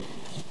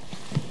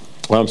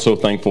I'm so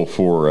thankful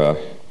for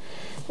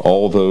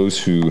all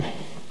those who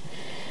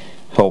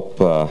help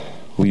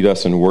lead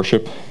us in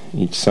worship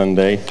each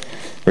Sunday.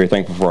 Very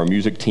thankful for our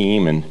music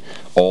team and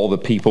all the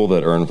people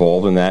that are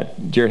involved in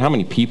that. Jared, how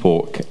many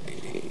people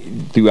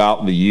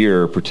throughout the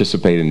year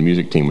participate in the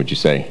music team, would you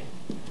say?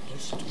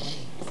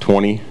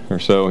 20 or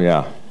so,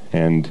 yeah.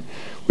 And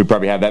we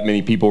probably have that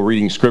many people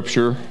reading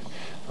Scripture,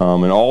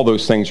 and all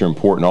those things are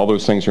important. All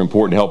those things are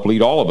important to help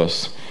lead all of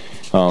us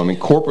and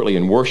corporately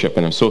in worship.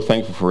 And I'm so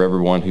thankful for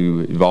everyone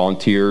who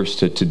volunteers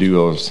to do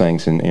those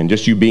things. And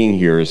just you being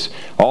here is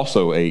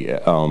also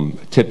a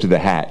tip to the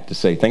hat to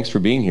say thanks for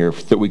being here,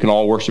 that we can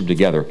all worship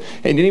together.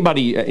 And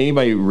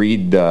anybody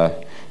read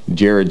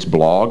Jared's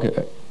blog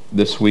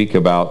this week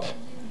about,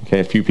 okay,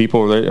 a few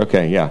people?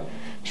 Okay, yeah.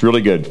 It's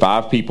really good.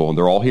 5 people, and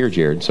they're all here,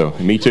 Jared, so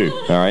me too,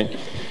 all right?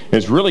 And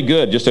it's really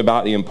good just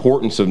about the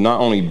importance of not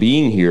only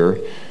being here,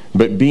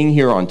 but being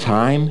here on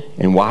time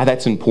and why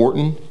that's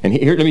important. And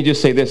here, let me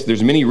just say this.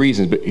 There's many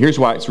reasons, but here's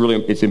why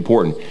it's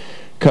important.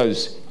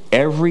 Because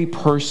every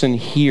person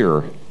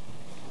here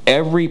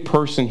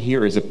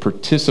is a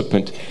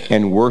participant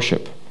in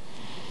worship.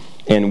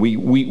 And we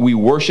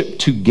worship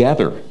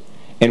together.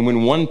 And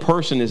when one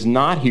person is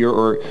not here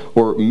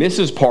or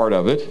misses part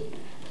of it,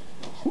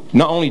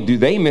 not only do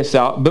they miss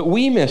out, but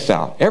we miss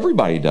out.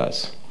 Everybody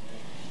does.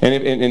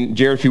 And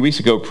Jared, a few weeks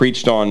ago,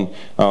 preached on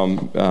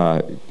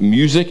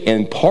music,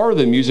 and part of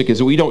the music is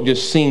that we don't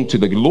just sing to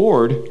the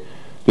Lord.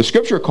 The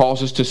Scripture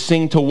calls us to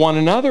sing to one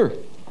another.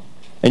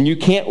 And you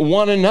can't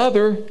one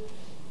another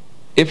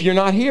if you're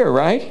not here,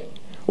 right?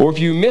 Or if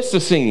you miss the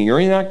singing or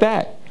anything like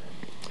that.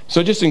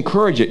 So just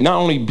encourage it. Not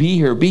only be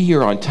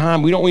here on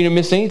time. We don't want to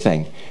miss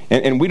anything.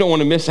 And we don't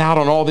want to miss out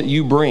on all that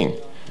you bring.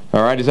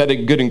 All right, is that a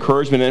good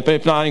encouragement? And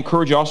if not, I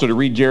encourage you also to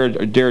read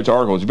Jared's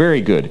article. It's very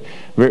good,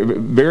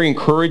 very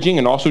encouraging,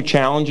 and also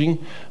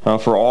challenging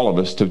for all of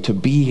us to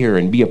be here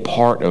and be a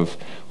part of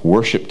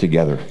worship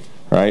together.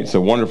 All right, it's a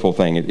wonderful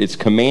thing. It's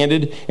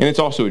commanded, and it's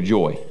also a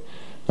joy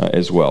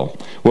as well.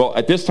 Well,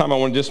 at this time, I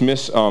want to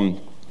dismiss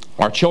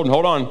our children.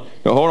 Hold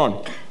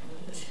on.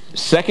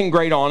 2nd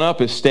grade on up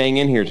is staying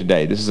in here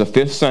today. This is a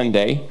 5th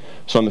Sunday.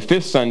 So on the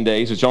 5th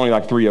Sundays, it's only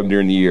like 3 of them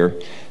during the year,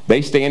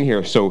 they stay in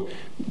here. So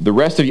the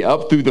rest of you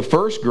up through the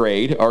 1st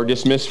grade are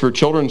dismissed for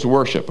children's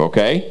worship,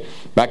 okay?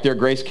 Back there,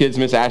 Grace Kids,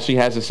 Miss Ashley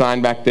has a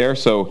sign back there.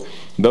 So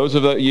those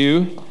of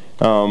you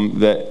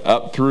that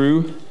up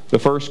through the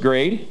 1st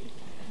grade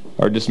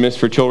are dismissed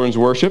for children's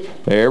worship.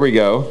 There we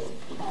go.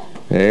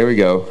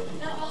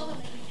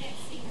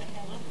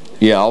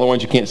 Yeah, all the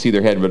ones you can't see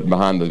their head, but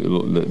behind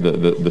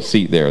the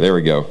seat there. There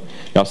we go.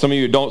 Now, some of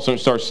you don't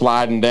start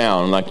sliding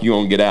down like you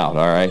won't get out,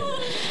 all right?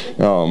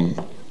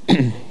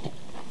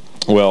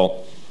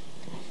 Well,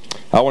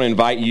 I want to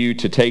invite you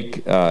to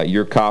take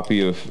your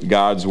copy of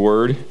God's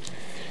Word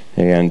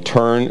and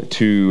turn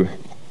to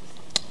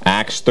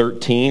Acts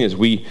 13 as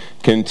we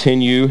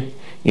continue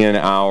in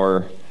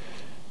our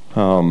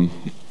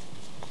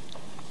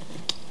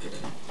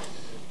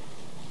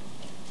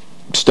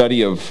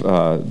study of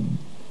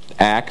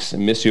Acts,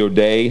 Missio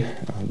Dei,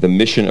 the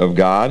mission of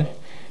God.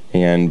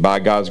 And by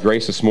God's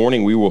grace this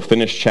morning, we will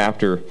finish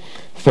chapter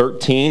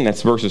 13.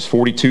 That's verses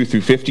 42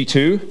 through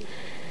 52.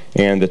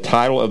 And the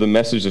title of the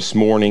message this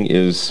morning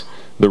is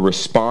The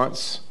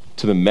Response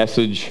to the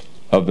Message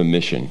of the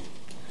Mission.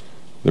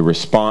 The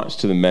response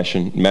to the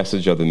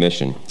message of the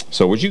mission.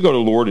 So would you go to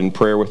the Lord in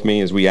prayer with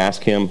me as we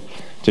ask Him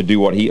to do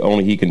what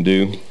only He can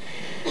do?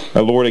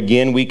 Lord,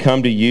 again, we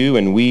come to you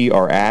and we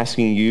are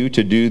asking you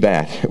to do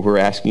that. We're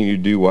asking you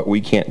to do what we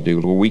can't do.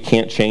 Lord, we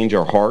can't change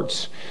our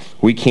hearts.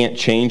 We can't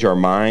change our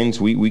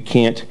minds. We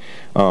can't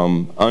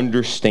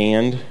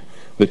understand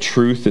the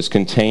truth that's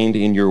contained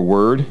in your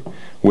word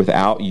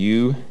without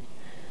you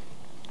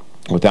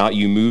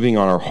moving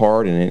on our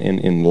heart and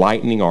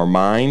enlightening our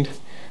mind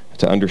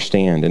to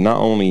understand. And not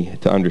only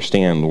to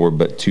understand, Lord,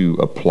 but to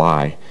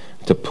apply,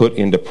 to put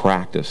into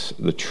practice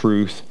the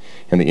truth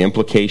and the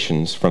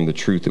implications from the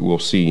truth that we'll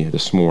see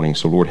this morning.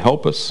 So, Lord,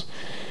 help us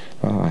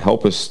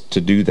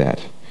to do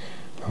that.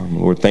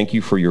 Lord, thank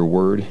you for your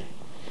word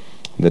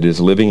that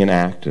is living and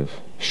active,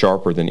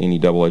 sharper than any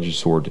double-edged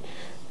sword,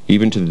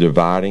 even to the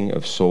dividing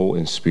of soul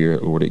and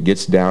spirit. Lord, it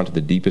gets down to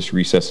the deepest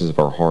recesses of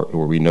our heart,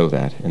 Lord. We know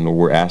that. And Lord,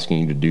 we're asking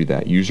you to do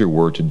that. Use your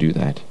word to do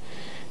that.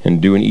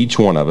 And do in each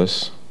one of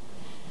us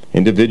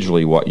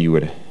individually what you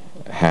would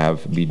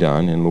have be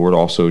done. And Lord,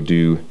 also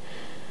do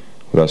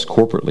with us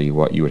corporately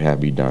what you would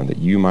have be done, that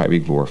you might be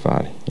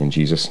glorified. In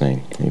Jesus'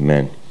 name,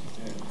 amen.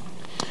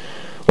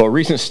 Well, a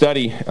recent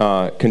study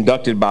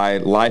conducted by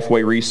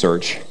Lifeway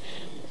Research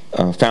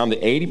found that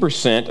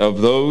 80%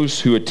 of those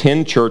who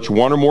attend church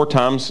 1 or more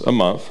times a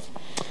month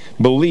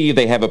believe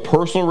they have a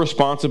personal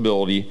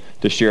responsibility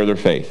to share their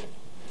faith.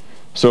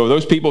 So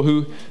those people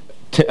who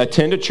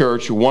attend a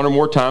church 1 or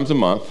more times a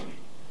month,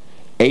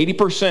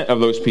 80% of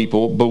those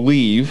people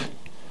believe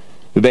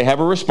that they have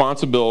a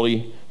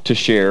responsibility to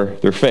share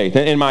their faith.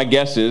 And my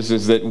guess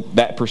is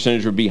that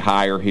percentage would be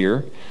higher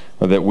here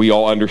that we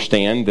all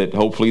understand that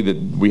hopefully that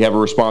we have a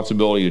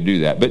responsibility to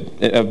do that. But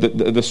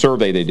the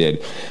survey they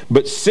did.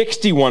 But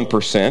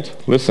 61%,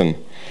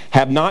 listen,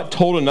 have not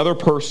told another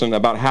person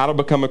about how to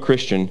become a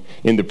Christian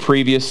in the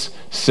previous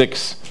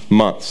 6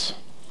 months.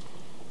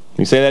 Let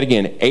me say that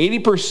again.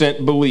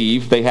 80%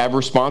 believe they have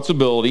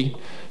responsibility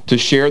to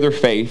share their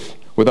faith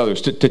with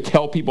others, to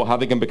tell people how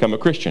they can become a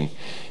Christian.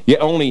 Yet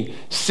only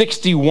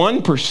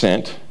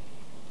 61%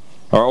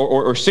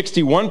 or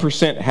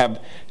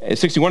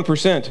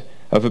 61%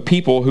 of the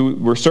people who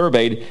were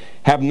surveyed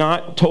have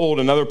not told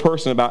another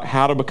person about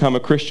how to become a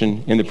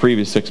Christian in the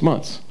previous 6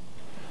 months.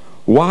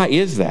 Why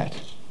is that?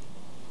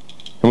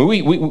 I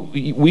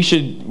mean, we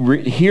should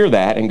hear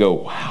that and go,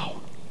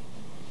 wow.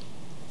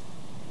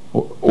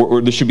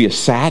 Or there should be a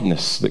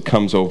sadness that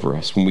comes over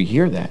us when we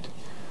hear that.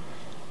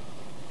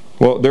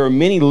 Well, there are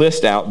many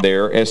lists out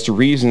there as to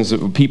reasons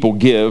that people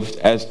give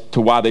as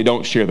to why they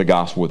don't share the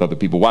gospel with other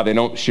people, why they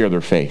don't share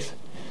their faith.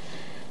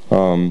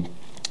 And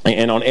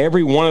on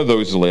every one of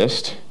those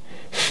lists,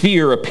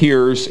 fear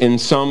appears in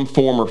some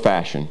form or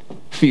fashion.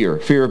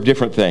 Fear of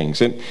different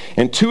things.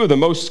 And two of the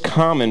most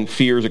common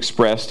fears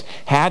expressed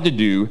had to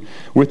do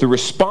with the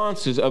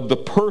responses of the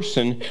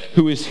person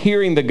who is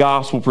hearing the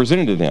gospel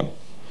presented to them.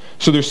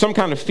 So there's some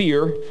kind of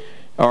fear,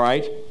 all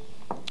right,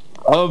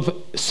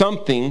 of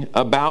something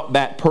about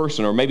that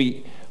person, or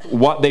maybe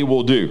what they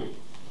will do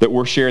that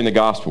we're sharing the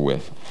gospel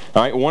with.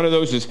 All right, one of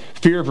those is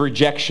fear of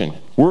rejection.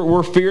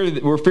 We're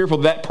fearful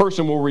that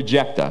person will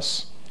reject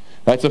us.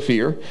 That's a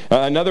fear.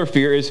 Another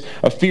fear is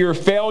a fear of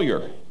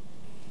failure.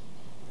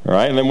 All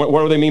right, and then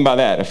what do they mean by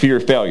that? A fear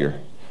of failure.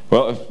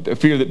 Well, a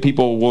fear that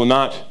people will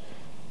not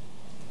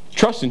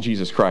trust in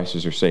Jesus Christ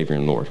as their Savior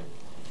and Lord.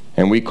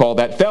 And we call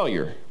that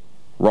failure.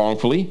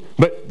 Wrongfully,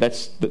 but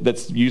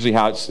that's usually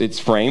how it's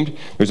framed.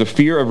 There's a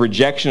fear of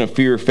rejection, a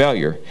fear of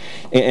failure.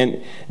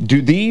 And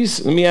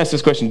let me ask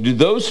this question, do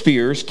those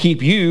fears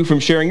keep you from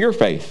sharing your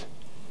faith?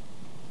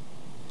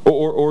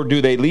 Or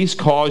do they at least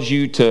cause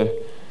you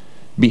to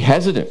be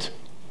hesitant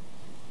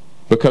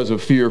because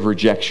of fear of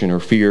rejection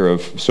or fear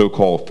of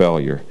so-called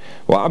failure?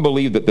 Well, I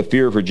believe that the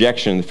fear of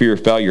rejection and the fear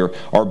of failure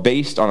are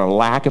based on a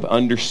lack of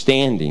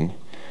understanding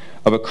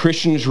of a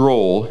Christian's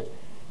role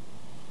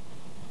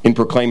in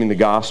proclaiming the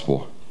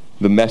gospel,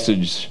 the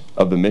message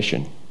of the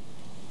mission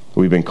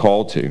we've been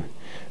called to.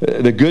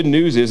 The good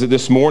news is that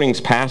this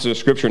morning's passage of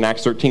Scripture in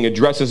Acts 13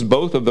 addresses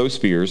both of those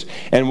fears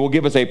and will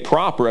give us a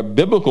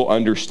biblical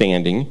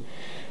understanding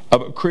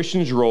of a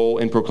Christian's role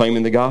in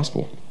proclaiming the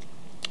gospel.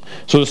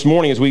 So this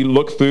morning, as we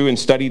look through and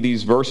study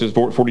these verses,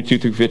 42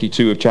 through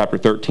 52 of chapter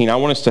 13, I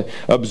want us to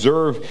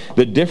observe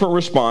the different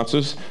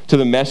responses to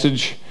the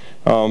message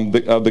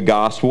of the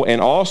gospel,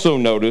 and also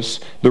notice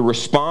the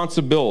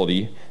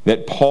responsibility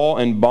that Paul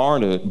and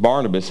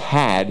Barnabas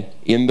had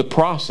in the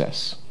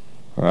process.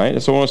 All right,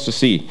 that's what I want us to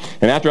see.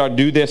 And after I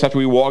do this, after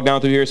we walk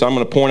down through here, so I'm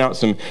going to point out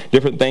some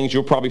different things.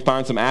 You'll probably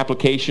find some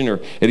application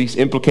or at least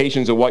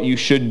implications of what you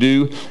should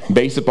do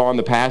based upon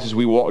the passage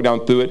we walk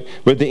down through it.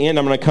 But at the end,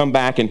 I'm going to come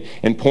back and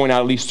point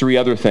out at least 3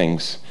 other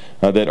things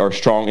that are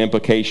strong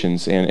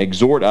implications and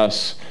exhort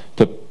us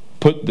to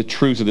put the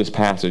truths of this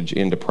passage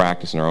into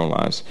practice in our own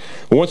lives.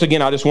 But once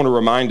again, I just want to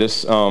remind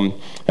us,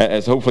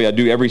 as hopefully I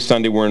do every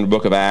Sunday we're in the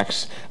book of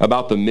Acts,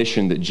 about the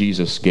mission that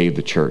Jesus gave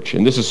the church.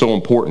 And this is so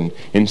important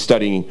in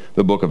studying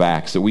the book of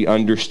Acts, that we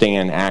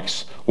understand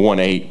Acts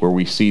 1:8, where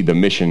we see the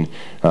mission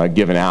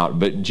given out.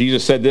 But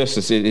Jesus said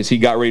this as he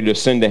got ready to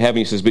ascend to heaven.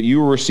 He says, "But you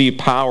will receive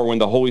power when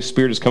the Holy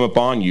Spirit has come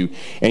upon you,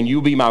 and you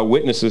will be my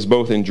witnesses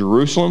both in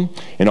Jerusalem,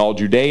 in all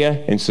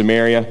Judea, and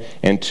Samaria,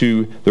 and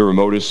to the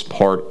remotest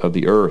part of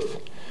the earth."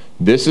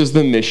 This is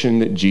the mission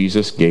that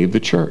Jesus gave the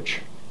church,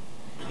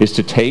 is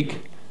to take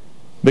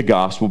the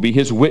gospel, be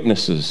his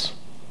witnesses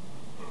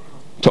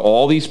to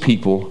all these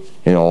people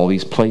in all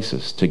these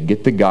places, to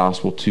get the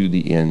gospel to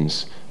the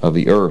ends of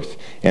the earth.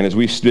 And as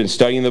we've been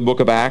studying the book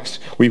of Acts,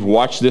 we've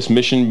watched this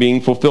mission being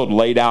fulfilled,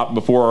 laid out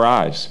before our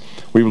eyes.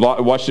 We've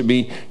watched it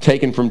be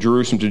taken from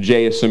Jerusalem to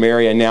Judea,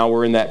 Samaria, and now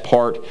we're in that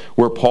part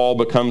where Paul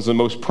becomes the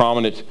most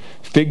prominent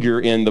figure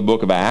in the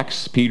book of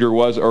Acts. Peter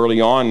was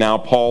early on, now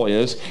Paul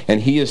is,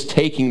 and he is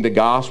taking the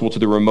gospel to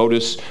the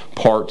remotest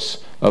parts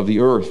of the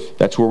earth.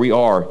 That's where we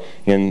are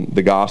in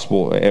the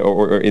gospel,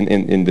 or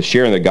in the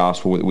sharing of the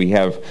gospel that we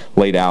have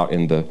laid out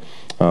in the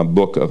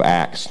book of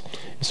Acts.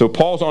 So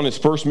Paul's on his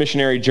first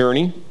missionary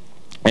journey,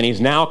 and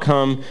he's now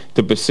come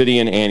to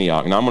Pisidian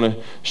Antioch. Now I'm going to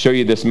show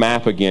you this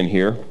map again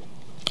here.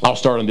 I'll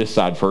start on this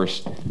side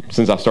first,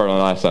 since I started on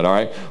the last side, all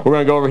right? We're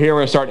going to go over here. We're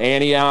going to start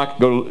Antioch,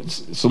 go to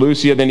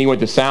Seleucia, then he went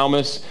to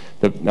Salamis,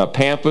 the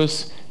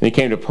Pampas, then he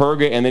came to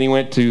Perga, and then he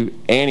went to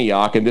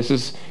Antioch, and this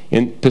is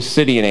in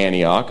Pisidian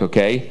Antioch,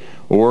 okay?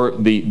 Or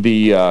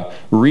the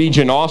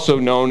region also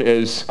known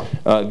as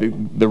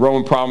the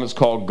Roman province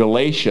called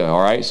Galatia,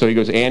 all right? So he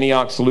goes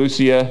Antioch,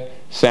 Seleucia,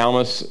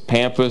 Salamis,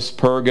 Pampas,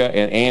 Perga,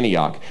 and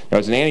Antioch. Now,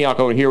 there's an Antioch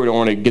over here. We don't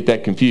want to get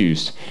that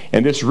confused.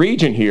 And this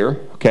region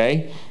here,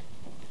 okay,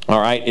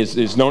 all right,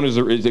 is known as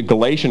a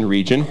Galatian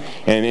region.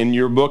 And in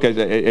your book,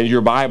 as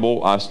your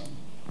Bible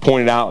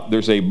pointed out,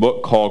 there's a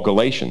book called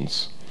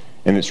Galatians.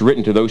 And it's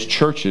written to those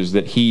churches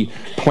that he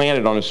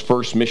planted on his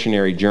first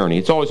missionary journey.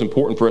 It's always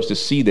important for us to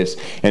see this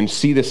and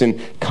see this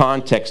in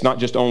context, not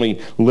just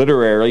only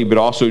literarily, but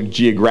also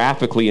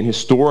geographically and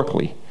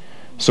historically.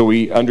 So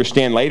we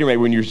understand later, maybe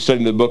when you're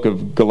studying the book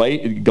of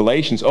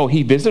Galatians, oh,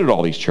 he visited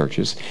all these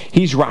churches.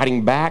 He's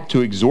writing back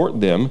to exhort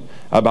them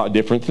about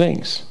different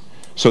things.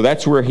 So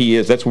that's where he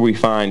is. That's where we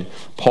find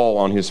Paul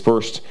on his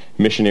first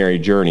missionary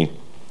journey.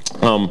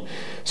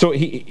 So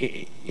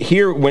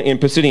here in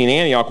Pisidian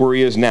Antioch, where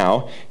he is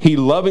now, he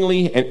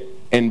lovingly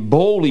and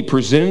boldly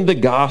presented the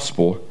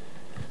gospel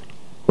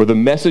or the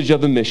message of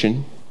the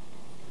mission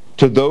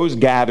to those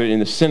gathered in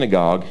the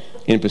synagogue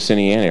in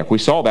Pisidian Antioch. We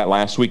saw that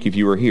last week if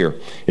you were here.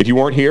 If you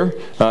weren't here,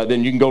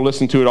 then you can go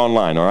listen to it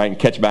online, all right, and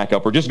catch back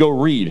up, or just go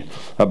read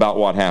about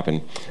what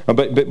happened.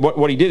 But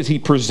what he did is he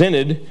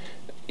presented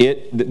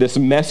this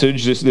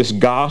message, this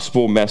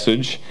gospel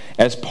message,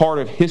 as part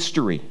of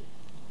history.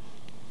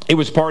 It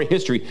was part of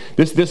history.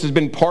 This has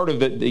been part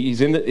of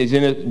he's in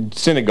a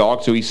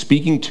synagogue, so he's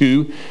speaking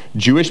to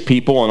Jewish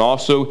people and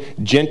also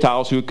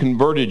Gentiles who had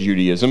converted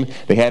Judaism.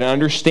 They had an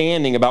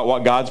understanding about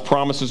what God's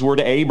promises were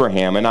to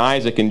Abraham and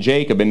Isaac and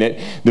Jacob, and that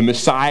the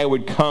Messiah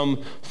would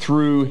come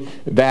through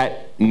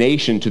that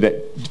nation,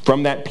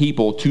 from that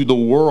people to the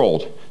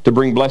world, to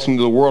bring blessing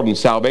to the world and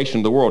salvation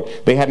to the world.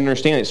 They had an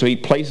understanding. So he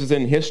places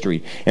it in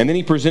history. And then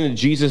he presented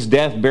Jesus'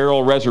 death,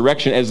 burial,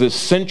 resurrection as the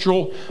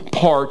central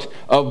part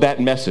of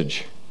that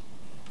message.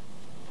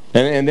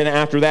 And then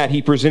after that,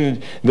 he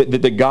presented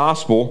that the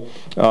gospel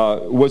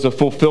was a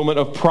fulfillment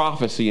of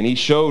prophecy, and he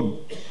showed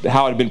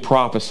how it had been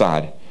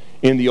prophesied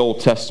in the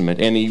Old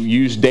Testament. And he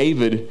used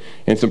David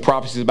and some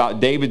prophecies about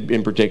David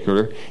in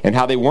particular, and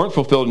how they weren't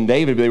fulfilled in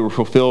David, but they were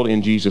fulfilled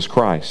in Jesus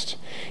Christ.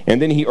 And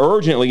then he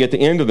urgently, at the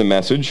end of the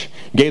message,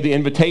 gave the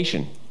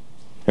invitation.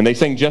 And they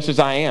sang Just As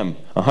I Am,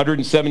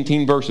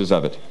 117 verses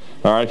of it.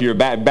 All right, if you're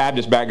a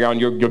Baptist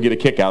background, you'll get a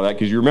kick out of that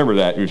because you remember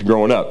that if you're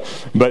growing up.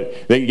 But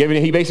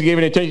he basically gave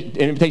an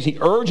invitation. He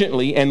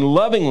urgently and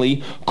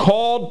lovingly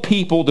called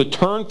people to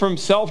turn from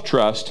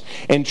self-trust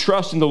and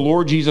trust in the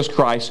Lord Jesus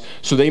Christ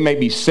so they may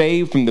be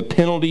saved from the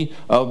penalty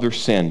of their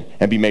sin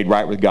and be made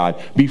right with God.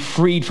 Be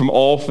freed from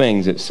all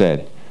things, it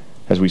said,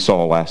 as we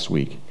saw last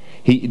week.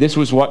 This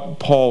was what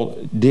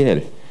Paul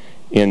did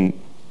in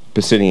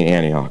Pisidian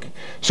Antioch.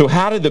 So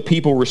how did the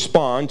people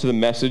respond to the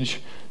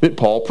message that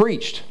Paul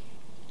preached?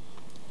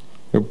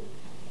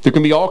 There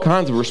can be all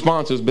kinds of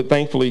responses, but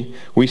thankfully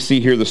we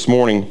see here this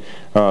morning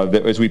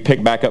that as we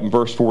pick back up in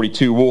verse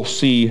 42, we'll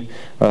see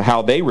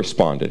how they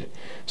responded.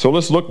 So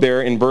let's look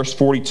there in verse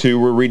 42.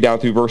 We'll read down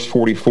through verse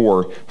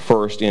 44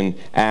 first in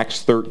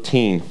Acts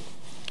 13.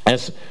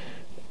 As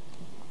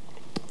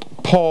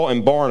Paul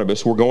and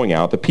Barnabas were going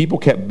out, the people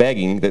kept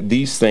begging that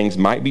these things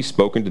might be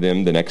spoken to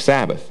them the next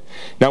Sabbath.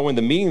 Now when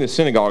the meeting of the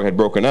synagogue had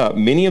broken up,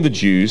 many of the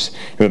Jews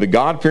and the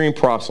God-fearing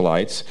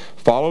proselytes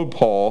followed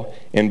Paul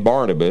and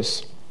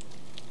Barnabas,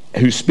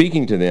 who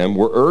speaking to them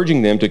were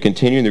urging them to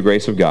continue in the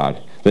grace of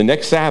God. The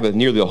next Sabbath,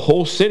 nearly the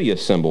whole city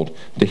assembled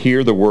to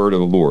hear the word of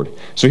the Lord.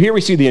 So here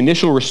we see the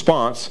initial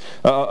response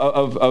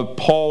of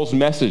Paul's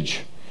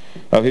message,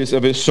 of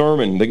his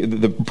sermon,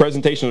 the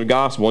presentation of the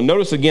gospel. And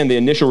notice again the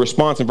initial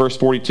response in verse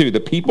 42. The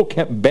people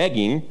kept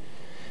begging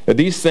that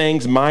these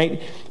things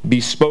might be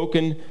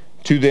spoken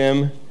to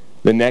them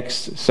the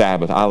next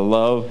Sabbath. I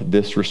love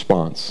this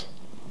response.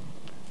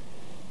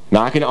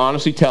 Now, I can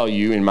honestly tell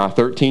you, in my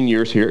 13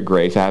 years here at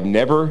Grace, I have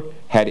never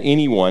had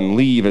anyone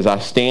leave as I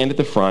stand at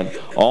the front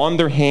on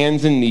their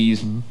hands and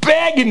knees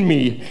begging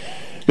me.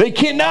 They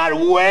cannot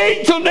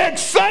wait till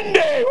next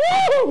Sunday.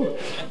 Woo!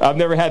 I've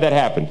never had that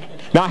happen.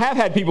 Now, I have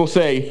had people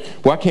say,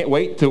 well, I can't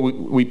wait till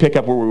we pick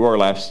up where we were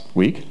last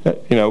week.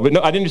 But no,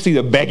 I didn't see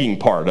the begging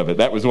part of it.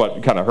 That was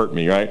what kind of hurt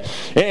me, right?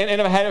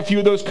 And I've had a few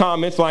of those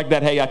comments like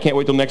that, hey, I can't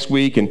wait till next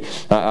week, and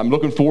I'm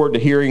looking forward to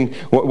hearing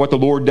what the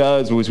Lord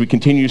does as we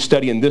continue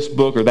studying this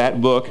book or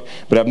that book,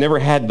 but I've never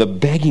had the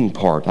begging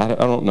part. I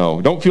don't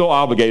know. Don't feel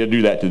obligated to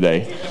do that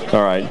today.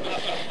 All right.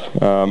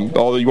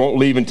 Although you won't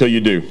leave until you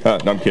do. No,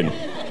 I'm kidding.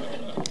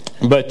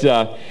 But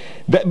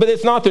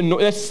that's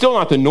still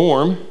not the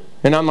norm.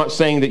 And I'm not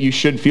saying that you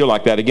should feel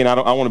like that. Again, I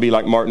want to be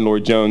like Martin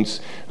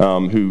Lloyd-Jones,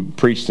 who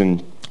preached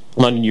in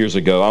London years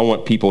ago. I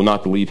want people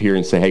not to leave here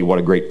and say, hey, what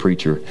a great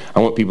preacher. I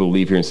want people to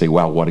leave here and say,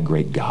 wow, what a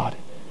great God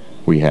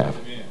we have.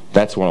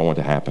 That's what I want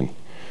to happen.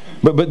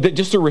 But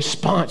just a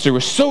response. They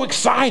were so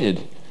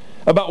excited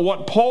about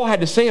what Paul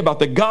had to say about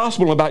the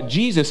gospel, about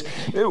Jesus.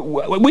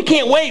 We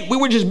can't wait. We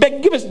were just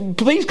begging,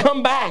 please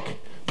come back.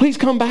 Please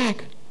come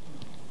back.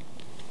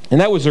 And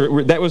that was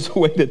the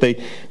way that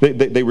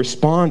they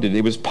responded.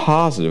 It was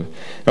positive.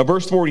 Now,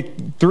 verse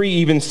 43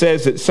 even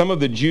says that some of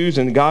the Jews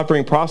and the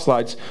God-fearing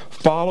proselytes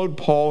followed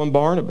Paul and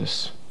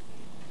Barnabas.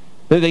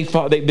 They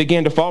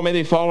began to follow.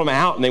 Maybe they followed them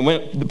out, and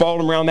they followed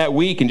them around that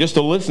week, and just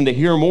to listen, to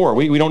hear more.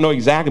 We don't know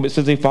exactly, but it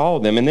says they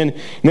followed them. And then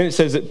it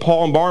says that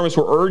Paul and Barnabas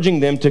were urging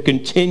them to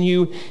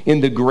continue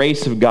in the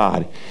grace of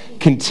God.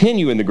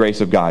 Continue in the grace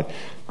of God.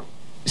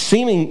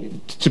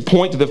 seeming to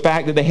point to the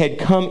fact that they had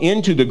come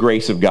into the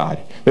grace of God,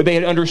 that they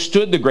had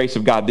understood the grace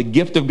of God, the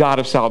gift of God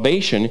of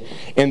salvation,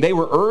 and they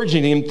were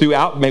urging him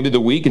throughout maybe the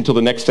week until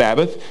the next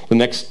Sabbath, the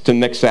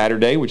next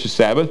Saturday, which is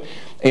Sabbath,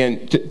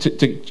 and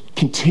to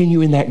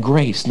continue in that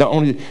grace. Not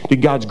only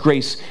did God's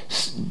grace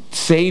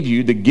save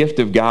you, the gift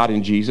of God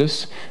in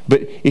Jesus,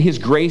 but his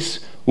grace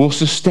will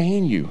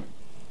sustain you.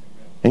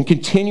 And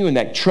continue in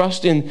that.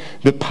 Trust in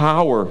the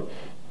power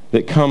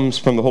that comes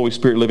from the Holy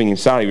Spirit living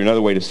inside of you.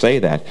 Another way to say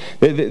that.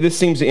 This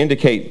seems to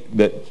indicate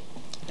that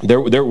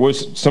there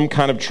was some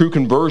kind of true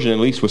conversion, at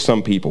least with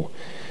some people.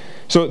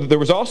 So there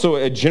was also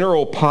a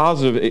general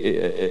positive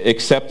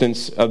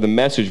acceptance of the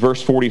message.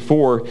 Verse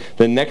 44,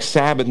 the next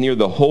Sabbath near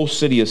the whole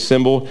city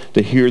assembled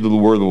to hear the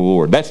word of the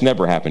Lord. That's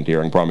never happened here,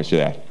 I can promise you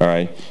that. All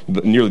right?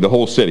 Nearly the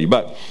whole city.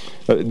 But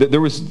there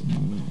was,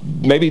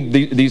 maybe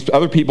these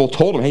other people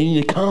told them, hey, you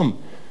need to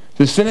come to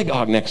the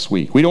synagogue next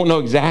week. We don't know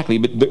exactly,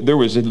 but there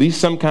was at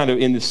least some kind of,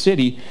 in the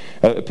city,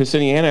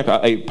 Pisidian Antioch,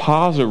 a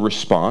positive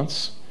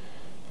response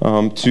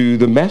to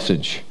the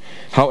message.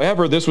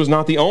 However, this was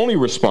not the only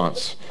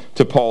response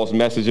to Paul's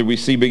message that we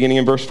see beginning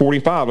in verse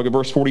 45. Look at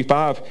verse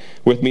 45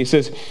 with me. It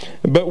says,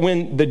 but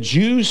when the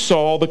Jews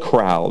saw the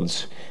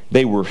crowds,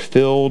 they were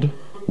filled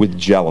with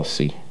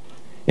jealousy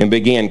and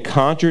began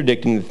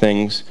contradicting the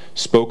things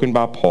spoken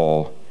by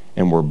Paul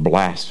and were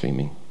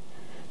blaspheming.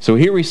 So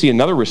here we see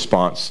another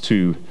response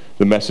to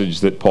the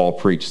message that Paul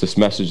preached, this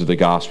message of the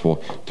gospel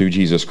through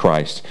Jesus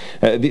Christ.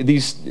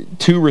 These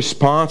two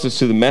responses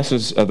to the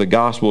message of the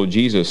gospel of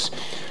Jesus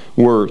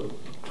were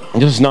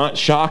just not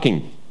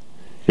shocking.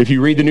 If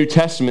you read the New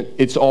Testament,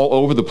 it's all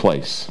over the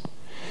place.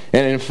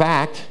 And in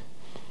fact,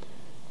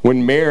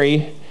 when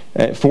Mary,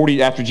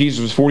 after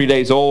Jesus was 40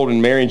 days old,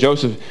 and Mary and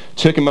Joseph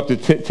took him up to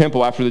the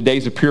temple after the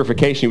days of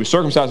purification. He was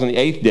circumcised on the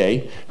 8th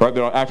day. Right?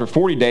 But after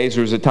 40 days,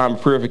 there was a time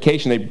of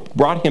purification. They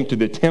brought him to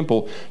the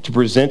temple to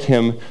present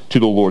him to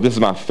the Lord. This is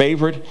my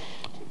favorite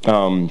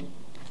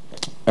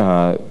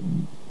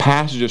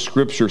passage of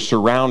Scripture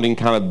surrounding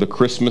kind of the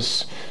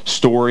Christmas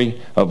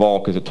story of all,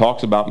 because it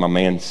talks about my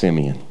man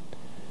Simeon.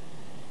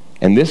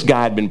 And this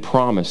guy had been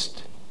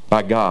promised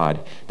by God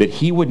that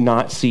he would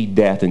not see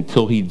death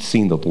until he'd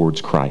seen the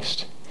Lord's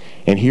Christ.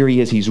 And here he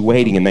is, he's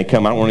waiting, and they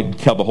come. I don't want to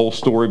tell the whole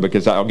story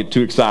because I'll get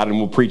too excited, and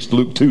we'll preach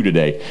Luke 2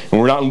 today.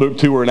 And we're not in Luke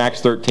 2, we're in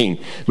Acts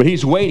 13. But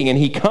he's waiting, and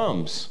he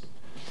comes.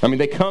 I mean,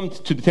 they come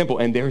to the temple,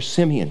 and there's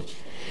Simeon.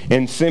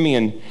 And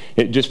Simeon,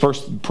 it just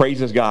first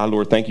praises God,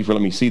 Lord, thank you for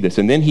letting me see this.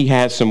 And then he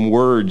has some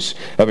words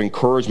of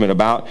encouragement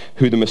about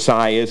who the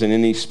Messiah is, and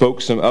then he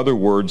spoke some other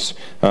words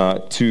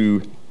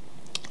to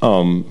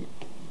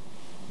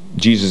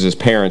Jesus'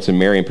 parents and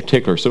Mary in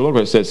particular. So look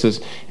what it says. It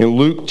says in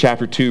Luke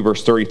chapter 2,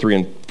 verse 33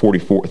 and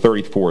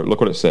 34, look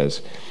what it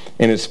says.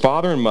 And his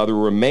father and mother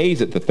were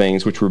amazed at the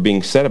things which were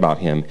being said about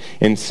him.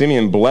 And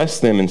Simeon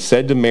blessed them and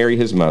said to Mary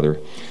his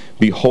mother,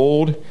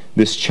 behold,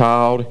 this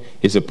child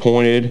is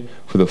appointed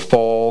for the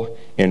fall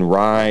and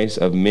rise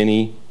of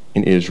many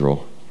in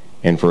Israel,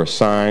 and for a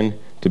sign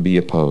to be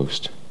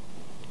opposed.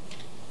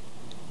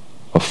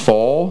 A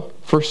fall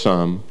for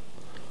some,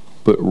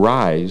 but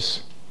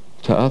rise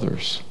to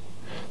others.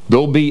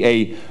 There'll be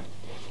a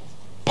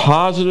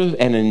positive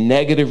and a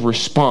negative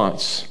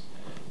response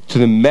to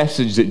the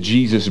message that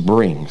Jesus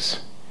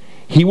brings.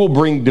 He will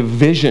bring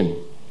division.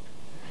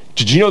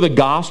 Did you know the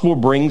gospel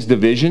brings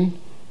division?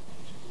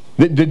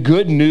 The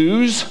good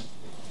news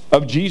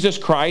of Jesus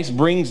Christ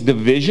brings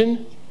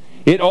division?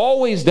 It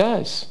always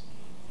does.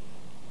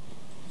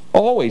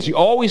 Always. You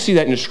always see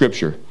that in the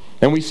Scripture.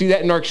 And we see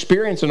that in our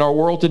experience in our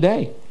world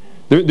today.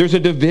 There's a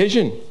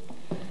division.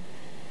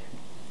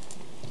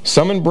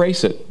 Some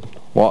embrace it,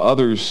 while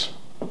others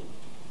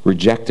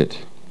reject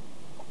it.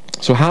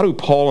 So how do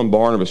Paul and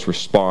Barnabas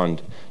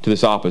respond to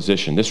this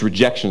opposition, this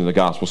rejection of the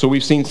gospel? So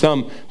we've seen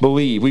some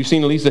believe. We've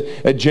seen at least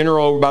a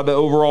general, by the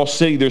overall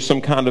city, there's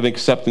some kind of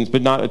acceptance,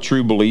 but not a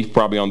true belief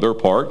probably on their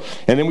part.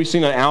 And then we've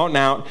seen an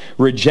out-and-out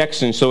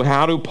rejection. So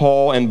how do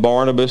Paul and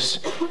Barnabas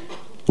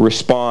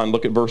respond?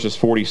 Look at verses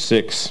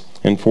 46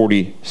 and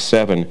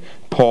 47.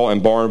 Paul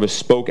and Barnabas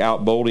spoke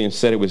out boldly and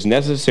said it was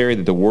necessary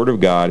that the word of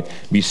God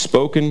be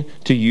spoken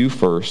to you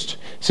first,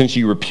 since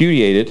you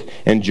repudiate it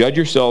and judge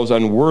yourselves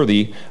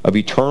unworthy of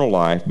eternal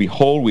life.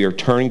 Behold, we are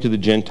turning to the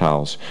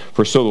Gentiles,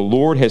 for so the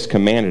Lord has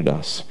commanded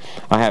us.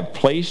 I have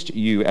placed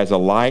you as a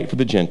light for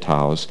the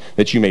Gentiles,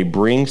 that you may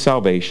bring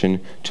salvation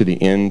to the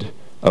end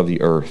of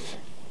the earth.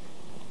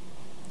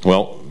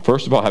 Well,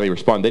 first of all, how they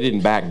respond, they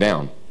didn't back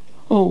down.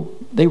 Oh,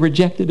 they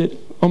rejected it.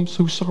 I'm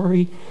so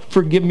sorry.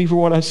 Forgive me for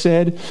what I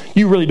said.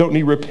 You really don't need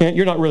to repent.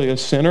 You're not really a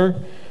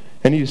sinner.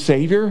 I need a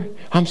Savior.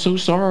 I'm so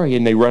sorry.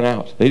 And they run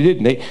out. They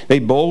didn't. They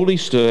boldly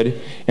stood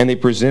and they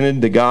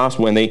presented the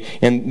gospel, and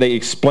they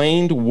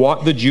explained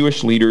what the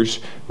Jewish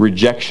leaders'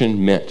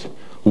 rejection meant.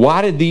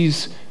 Why did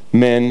these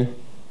men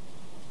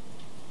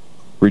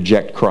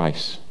reject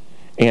Christ?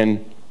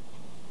 And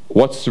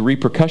what's the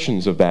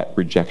repercussions of that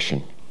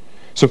rejection?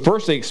 So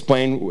first they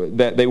explained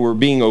that they were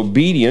being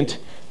obedient.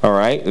 All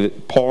right,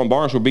 Paul and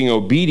Barnabas were being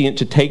obedient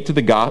to take to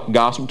the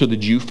gospel to the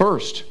Jew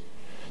first.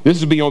 This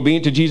is being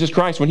obedient to Jesus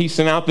Christ when he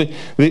sent out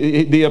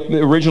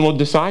the original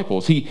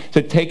disciples. He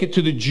said, take it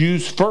to the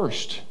Jews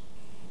first.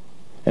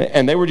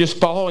 And they were just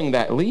following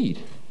that lead.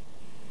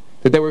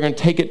 That they were going to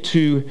take it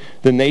to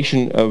the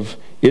nation of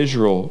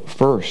Israel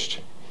first.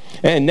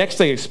 And next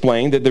they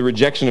explained that the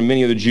rejection of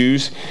many of the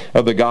Jews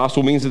of the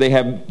gospel means that they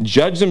have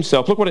judged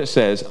themselves, look what it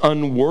says,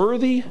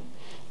 unworthy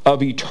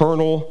of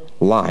eternal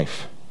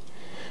life.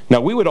 Now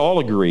we would all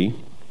agree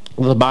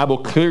that the Bible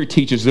clearly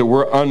teaches that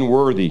we're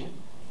unworthy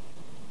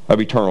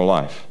of eternal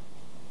life.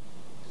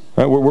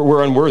 Right?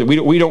 We're unworthy.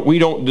 We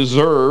don't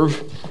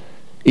deserve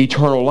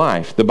eternal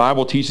life. The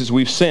Bible teaches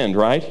we've sinned,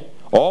 right?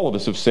 All of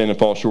us have sinned and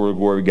fall short of the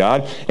glory of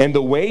God. And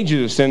the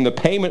wages of sin, the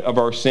payment of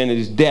our sin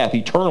is death,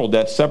 eternal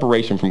death,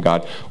 separation from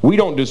God. We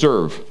don't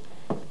deserve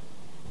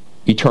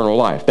eternal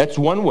life. That's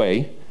one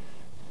way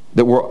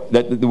that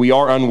we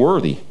are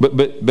unworthy.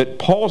 But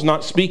Paul's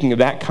not speaking of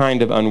that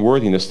kind of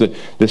unworthiness,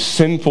 the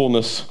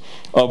sinfulness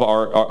of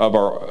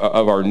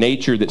our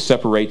nature that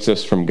separates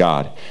us from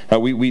God.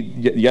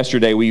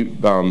 Yesterday,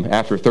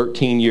 after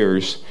 13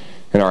 years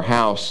in our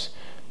house,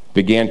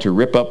 began to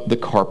rip up the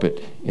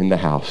carpet in the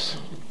house.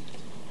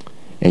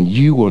 And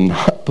you will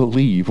not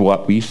believe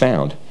what we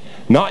found.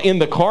 Not in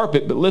the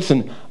carpet, but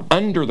listen,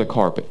 under the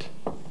carpet.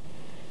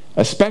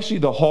 Especially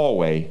the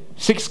hallway.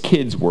 6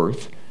 kids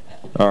worth,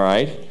 all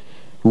right?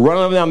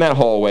 Running down that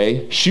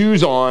hallway,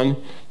 shoes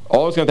on,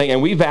 all this kind of thing.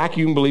 And we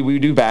vacuum, believe we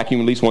do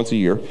vacuum at least once a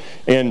year.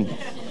 And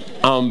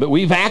but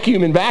we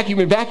vacuum and vacuum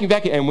and vacuum,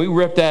 and we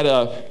ripped that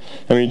up.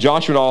 I mean,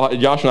 Josh and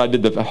I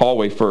did the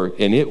hallway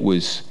and it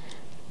was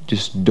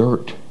just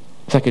dirt.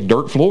 It's like a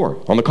dirt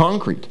floor on the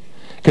concrete.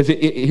 Because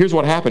here's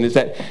what happened is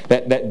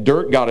that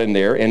dirt got in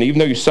there, and even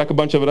though you suck a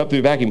bunch of it up through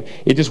the vacuum,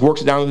 it just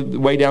works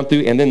way down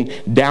through, and then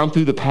down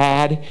through the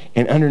pad,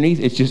 and underneath,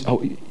 it's just,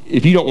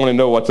 if you don't want to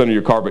know what's under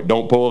your carpet,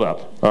 don't pull it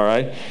up, all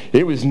right?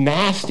 It was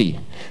nasty.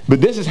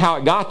 But this is how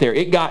it got there.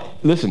 It got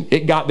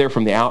there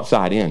from the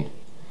outside in.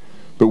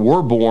 But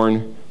we're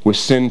born with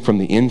sin from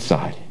the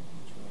inside,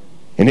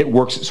 and it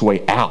works its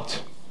way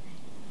out.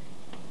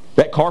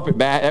 That carpet,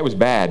 that was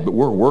bad, but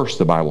we're worse,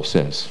 the Bible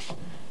says.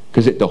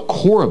 Because at the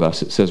core of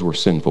us, it says we're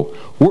sinful.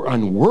 We're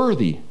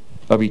unworthy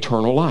of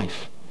eternal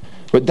life.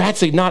 But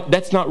that's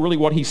not really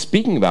what he's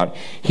speaking about.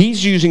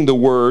 He's using the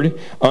word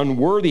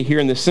unworthy here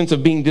in the sense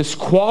of being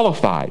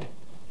disqualified.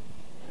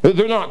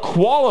 They're not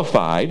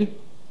qualified,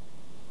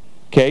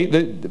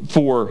 okay,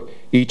 for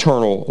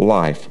eternal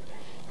life.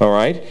 All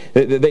right?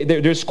 They're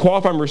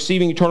disqualified from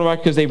receiving eternal life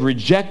because they've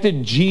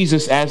rejected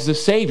Jesus as the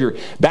Savior.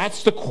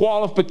 That's the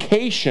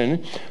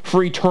qualification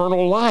for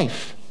eternal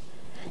life.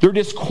 They're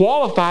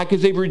disqualified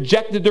because they've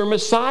rejected their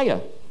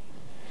Messiah.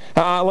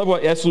 I love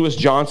what S. Lewis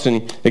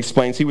Johnson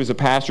explains. He was a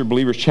pastor at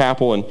Believers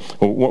Chapel, and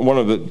one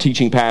of the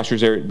teaching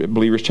pastors there at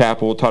Believers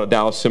Chapel, taught at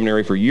Dallas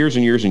Seminary for years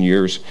and years and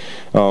years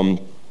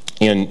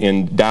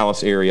in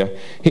Dallas area.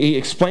 He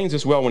explains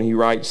this well when he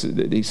writes,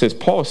 he says,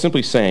 Paul is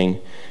simply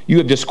saying, you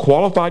have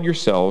disqualified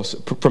yourselves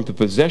from the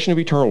possession of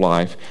eternal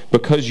life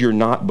because you're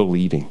not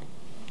believing.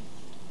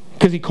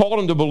 Because he called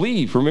them to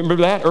believe. Remember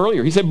that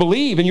earlier? He said,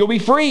 believe and you'll be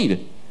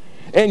freed.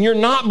 And you're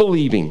not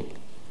believing.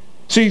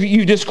 So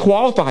you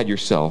disqualified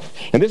yourself.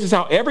 And this is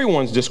how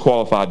everyone's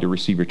disqualified to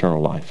receive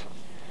eternal life.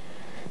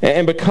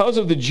 And because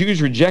of the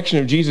Jews' rejection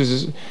of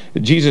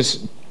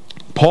Jesus,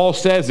 Paul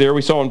says there,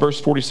 we saw in verse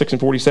 46 and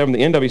 47, the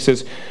end of it, he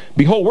says,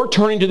 behold, we're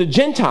turning to the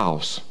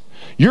Gentiles.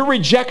 Your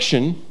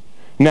rejection,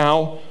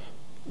 now,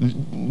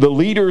 the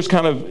leaders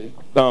kind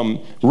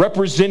of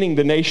representing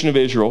the nation of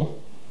Israel,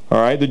 all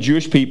right, the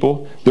Jewish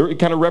people, they're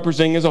kind of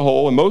representing as a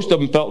whole, and most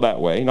of them felt that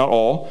way. Not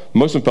all.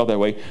 Most of them felt that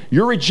way.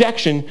 Your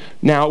rejection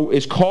now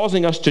is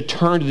causing us to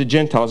turn to the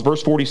Gentiles.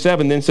 Verse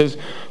 47 then says,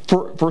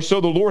 For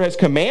so the Lord has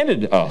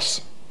commanded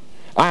us.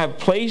 I have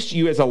placed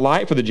you as a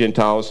light for the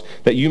Gentiles,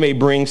 that you may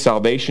bring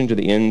salvation to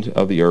the end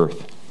of the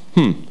earth.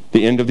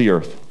 The end of the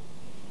earth.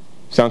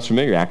 Sounds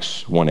familiar,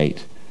 Acts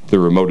 1:8, the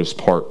remotest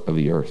part of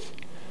the earth.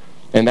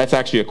 And that's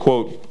actually a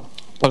quote.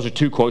 Those are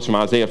 2 quotes from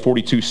Isaiah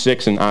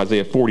 42:6 and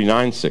Isaiah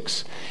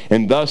 49:6.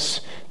 And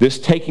thus, this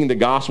taking the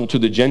gospel to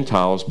the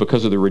Gentiles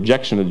because of the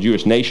rejection of the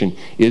Jewish nation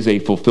is a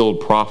fulfilled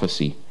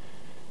prophecy.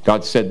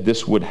 God said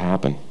this would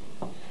happen.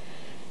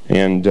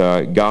 And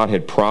God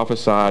had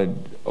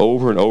prophesied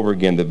over and over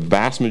again the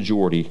vast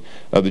majority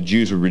of the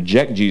Jews would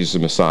reject Jesus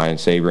as Messiah and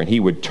Savior, and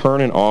he would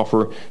turn and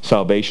offer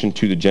salvation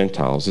to the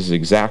Gentiles. This is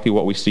exactly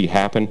what we see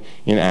happen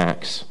in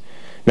Acts.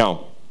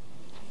 Now,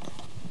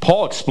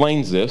 Paul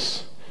explains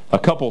this a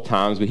couple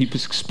times, but he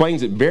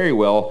explains it very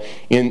well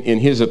in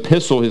his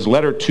epistle, his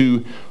letter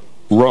to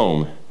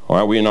Rome.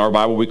 All right, in our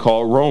Bible we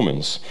call it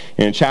Romans.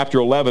 And in chapter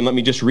 11, let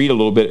me just read a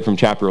little bit from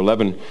chapter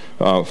 11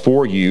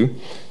 for you.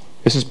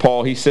 This is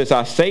Paul. He says,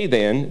 I say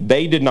then,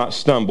 they did not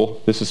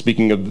stumble. This is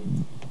speaking of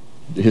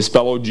his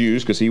fellow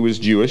Jews, because he was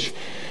Jewish.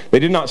 They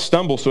did not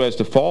stumble so as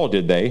to fall,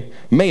 did they?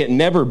 May it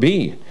never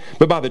be.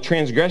 But by their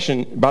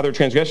transgression,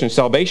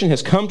 salvation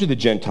has come to the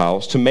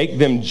Gentiles to make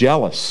them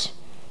jealous.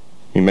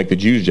 You make the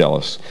Jews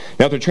jealous.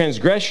 Now, if their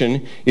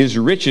transgression is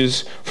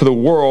riches for the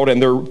world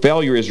and their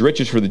failure is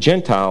riches for the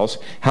Gentiles,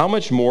 how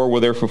much more will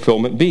their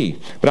fulfillment be?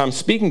 But I'm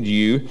speaking to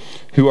you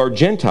who are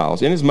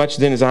Gentiles. Inasmuch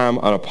then as I am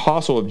an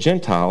apostle of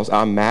Gentiles,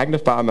 I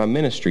magnify my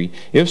ministry,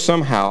 if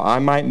somehow I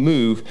might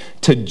move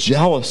to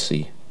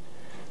jealousy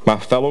my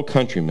fellow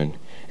countrymen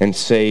and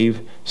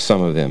save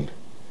some of them.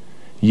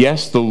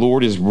 Yes, the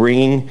Lord is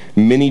bringing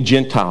many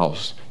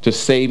Gentiles to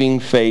saving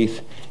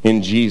faith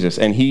in Jesus,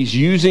 and he's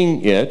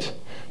using it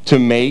to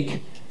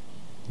make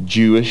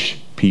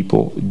Jewish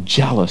people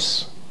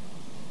jealous.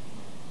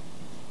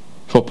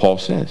 That's what Paul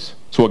says.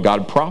 It's what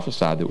God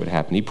prophesied that would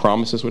happen. He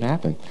promised this would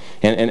happen.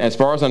 And as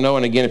far as I know,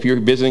 and again, if you're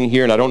visiting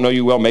here and I don't know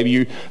you well, maybe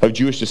you're of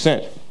Jewish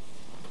descent.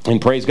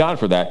 And praise God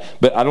for that.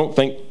 But I don't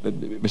think,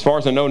 as far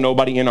as I know,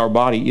 nobody in our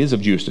body is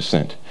of Jewish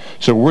descent.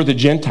 So we're the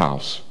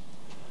Gentiles.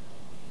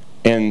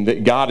 And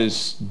that God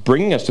is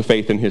bringing us to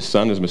faith in his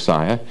Son as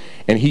Messiah.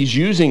 And he's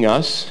using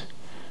us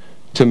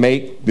to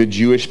make the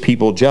Jewish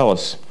people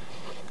jealous.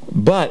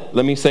 But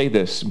let me say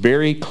this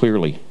very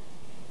clearly.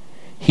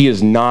 He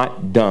is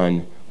not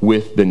done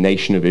with the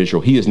nation of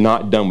Israel. He is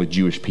not done with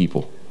Jewish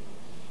people.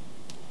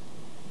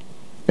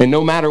 And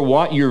no matter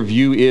what your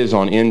view is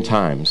on end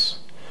times,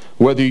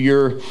 whether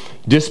you're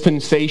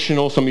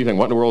dispensational, some of you think,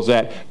 what in the world is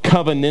that?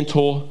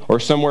 Covenantal, or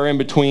somewhere in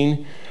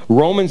between,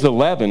 Romans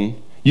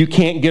 11, you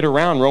can't get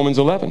around Romans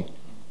 11.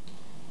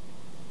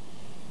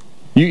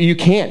 You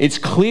can't. It's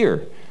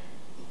clear.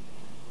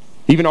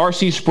 Even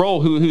R.C.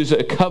 Sproul, who's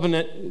a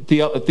covenant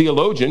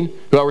theologian,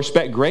 who I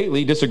respect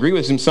greatly, disagree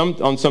with him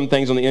on some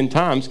things on the end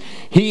times,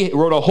 he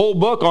wrote a whole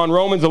book on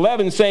Romans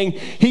 11 saying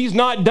he's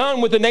not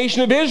done with the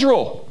nation of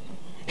Israel.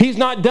 He's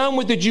not done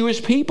with the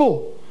Jewish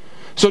people.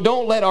 So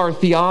don't let our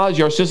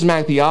theology, our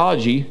systematic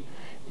theology,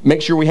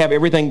 make sure we have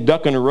everything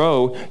duck in a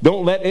row.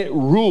 Don't let it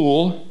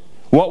rule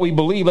what we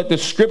believe. Let the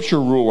Scripture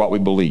rule what we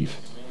believe.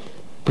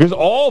 Because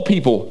all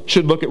people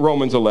should look at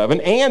Romans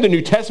 11 and the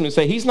New Testament and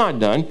say, he's not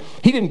done.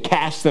 He didn't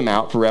cast them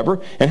out forever.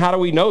 And how do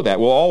we know that?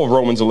 Well, all of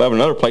Romans 11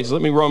 and other places.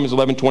 Let me Romans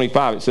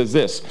 11:25. It says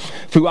this,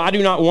 "For I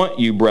do not want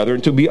you,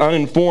 brethren, to be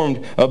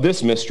uninformed of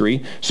this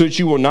mystery, so that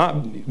you will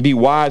not be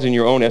wise in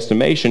your own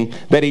estimation,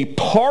 that a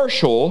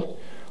partial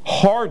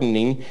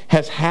hardening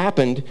has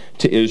happened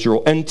to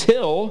Israel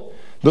until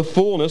the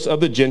fullness of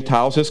the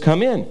Gentiles has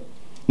come in."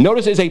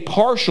 Notice it's a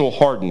partial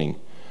hardening.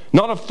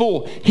 Not a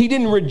full. He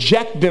didn't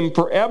reject them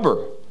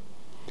forever.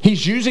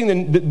 He's using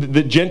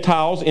the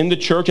Gentiles in the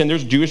church, and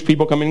there's Jewish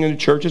people coming into the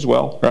church as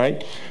well,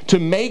 right? To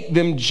make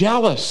them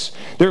jealous.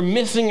 They're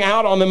missing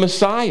out on the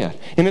Messiah.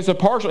 And it's a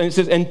partial, and it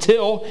says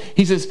until,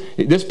 he says,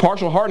 this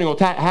partial hardening will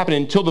happen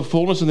until the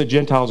fullness of the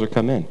Gentiles are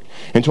come in.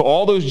 Until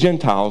all those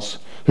Gentiles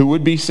who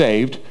would be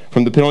saved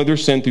from the penalty of their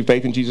sin through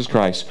faith in Jesus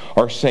Christ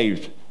are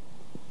saved.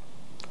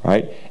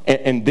 Right?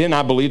 And then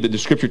I believe that the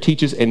Scripture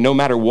teaches, and no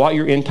matter what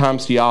your end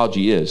times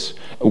theology is,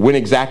 when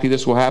exactly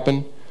this will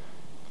happen,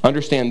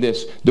 understand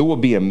this, there will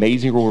be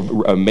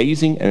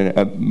amazing and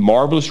a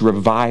marvelous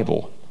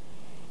revival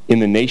in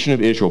the nation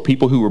of Israel,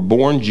 people who were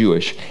born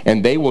Jewish,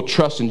 and they will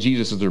trust in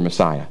Jesus as their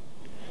Messiah.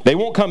 They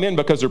won't come in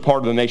because they're part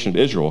of the nation of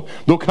Israel.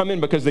 They'll come in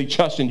because they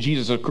trust in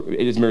Jesus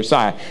as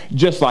Messiah,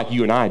 just like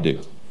you and I do.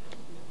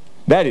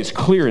 That is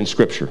clear in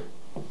Scripture.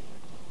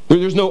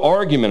 There's no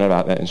argument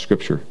about that in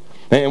Scripture.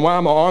 And why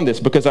I'm on this,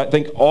 because I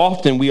think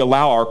often we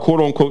allow our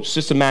quote-unquote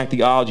systematic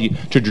theology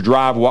to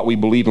drive what we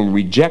believe and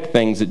reject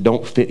things that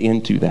don't fit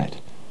into that.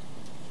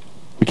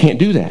 We can't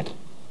do that.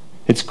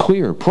 It's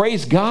clear.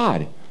 Praise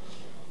God.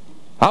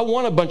 I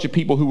want a bunch of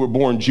people who were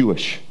born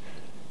Jewish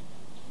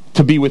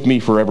to be with me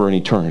forever in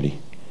eternity.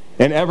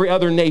 And every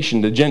other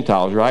nation, the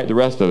Gentiles, right? The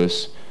rest of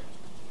us,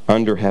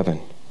 under heaven.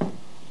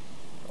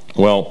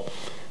 Well,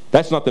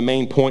 that's not the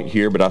main point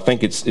here, but I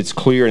think it's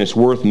clear and it's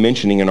worth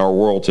mentioning in our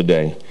world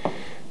today.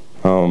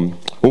 Well,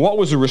 what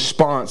was the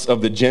response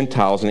of the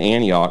Gentiles in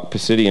Antioch,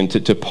 Pisidian,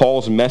 to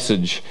Paul's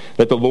message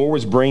that the Lord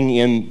was bringing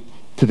in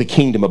to the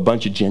kingdom a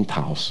bunch of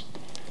Gentiles?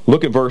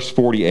 Look at verse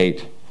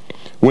 48.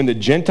 When the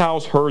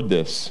Gentiles heard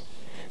this,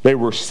 they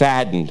were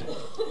saddened.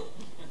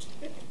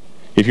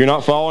 If you're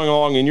not following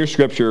along in your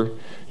Scripture,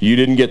 you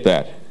didn't get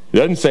that. It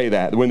doesn't say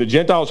that. When the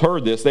Gentiles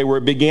heard this, they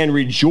began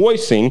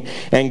rejoicing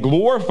and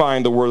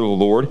glorifying the word of the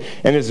Lord,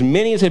 and as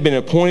many as had been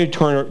appointed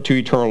to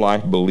eternal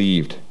life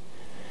believed.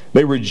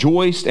 They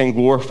rejoiced and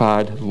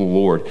glorified the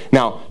Lord.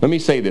 Now, let me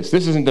say this.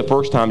 This isn't the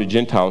first time the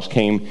Gentiles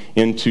came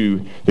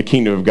into the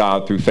kingdom of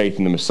God through faith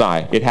in the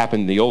Messiah. It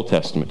happened in the Old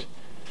Testament.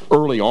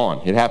 Early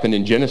on. It happened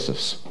in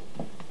Genesis.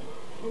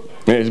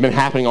 And it's been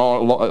happening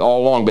all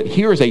along. But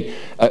here is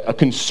a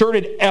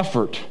concerted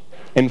effort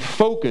and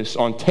focus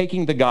on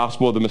taking the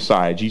gospel of the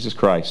Messiah, Jesus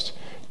Christ,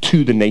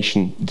 to the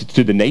nations,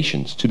 to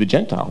the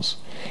Gentiles.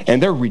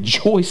 And they're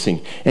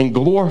rejoicing and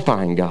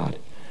glorifying God,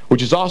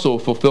 which is also a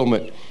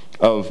fulfillment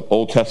of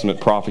Old Testament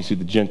prophecy.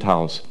 The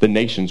Gentiles, the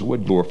nations,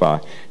 would glorify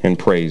and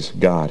praise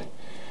God.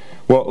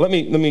 Well, let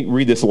me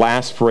read this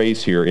last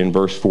phrase here in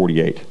verse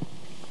 48.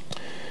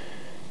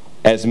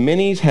 As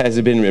many as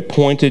has been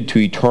appointed to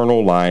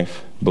eternal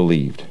life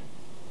believed.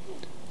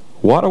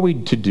 What are we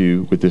to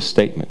do with this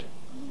statement?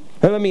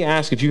 Now let me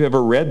ask if you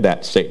ever read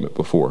that statement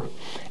before.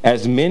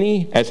 As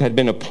many as had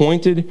been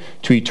appointed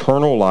to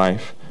eternal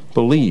life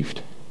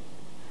believed.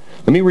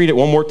 Let me read it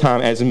one more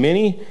time. As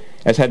many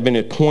as had been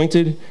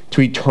appointed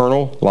to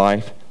eternal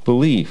life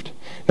believed.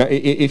 Now,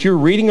 if you're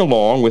reading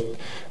along with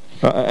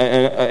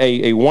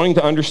a wanting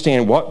to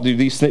understand what do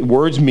these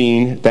words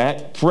mean,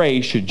 that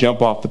phrase should jump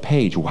off the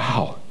page.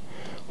 Wow,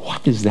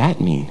 what does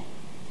that mean?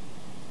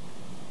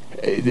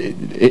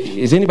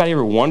 Has anybody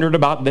ever wondered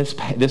about this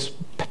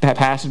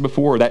passage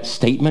before, or that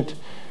statement?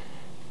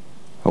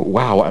 Oh,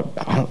 wow,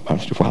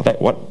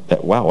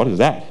 what is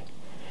that?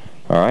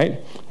 All right,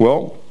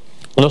 well,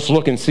 let's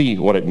look and see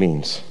what it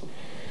means.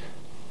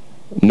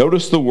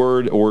 Notice the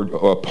word or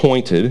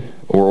appointed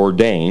or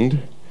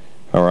ordained,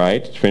 all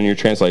right, in your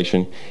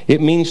translation.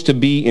 It means to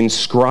be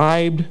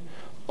inscribed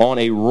on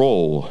a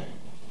roll,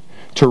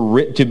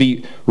 to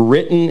be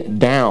written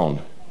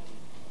down.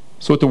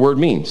 That's what the word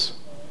means,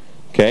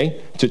 okay?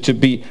 To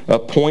be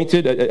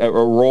appointed, a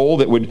roll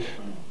that would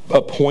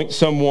appoint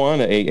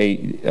someone,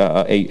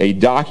 a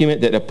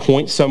document that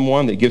appoints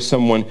someone, that gives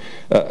someone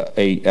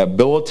a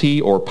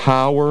ability or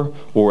power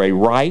or a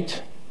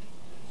right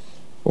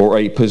or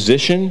a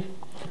position.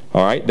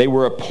 All right, they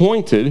were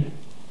appointed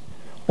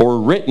or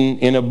written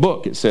in a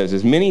book, it says.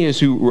 As many as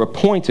who were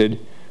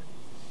appointed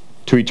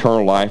to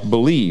eternal life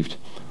believed.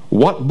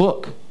 What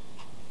book?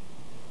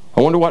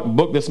 I wonder what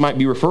book this might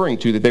be referring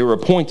to, that they were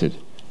appointed.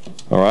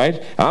 All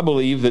right, I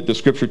believe that the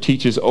Scripture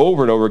teaches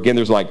over and over again,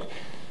 there's like,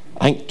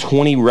 I think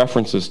 20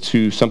 references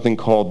to something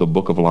called the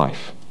Book of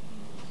Life.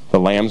 The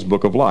Lamb's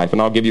Book of Life.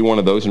 And I'll give you one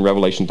of those in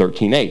Revelation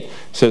 13:8. It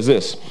says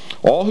this,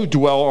 all who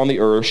dwell on the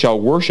earth shall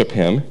worship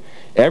him.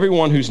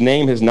 Everyone whose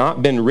name has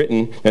not been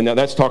written, and now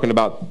that's talking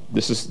about,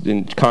 this is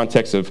in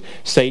context of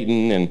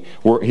Satan and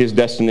where his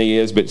destiny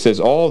is, but it says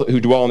all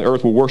who dwell on the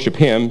earth will worship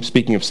him,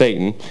 speaking of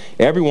Satan.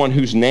 Everyone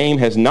whose name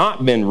has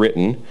not been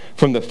written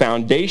from the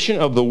foundation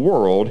of the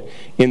world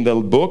in the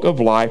book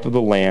of life of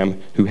the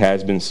Lamb who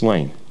has been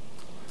slain.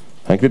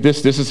 I think that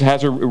this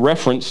has a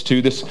reference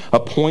to this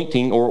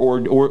appointing or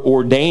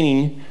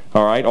ordaining,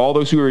 all right, all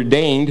those who are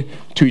ordained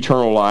to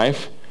eternal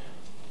life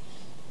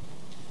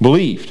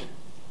believed.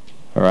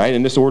 All right,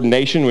 and this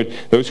ordination,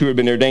 with those who had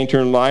been ordained to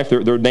eternal life,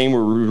 their name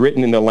were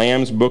written in the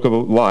Lamb's Book of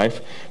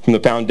Life from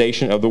the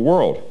foundation of the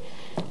world.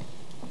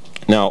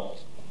 Now,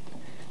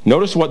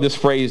 notice what this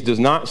phrase does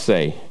not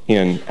say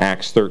in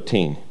Acts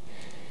 13.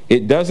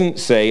 It doesn't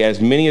say, as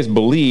many as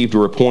believed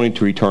were appointed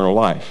to eternal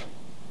life.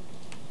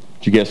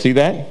 Did you guys see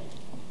that?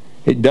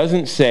 It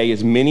doesn't say,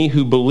 as many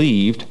who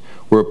believed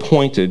were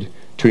appointed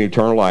to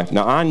eternal life.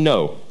 Now, I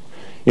know,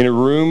 in a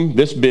room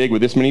this big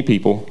with this many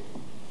people,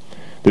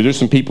 there's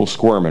some people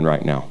squirming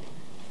right now.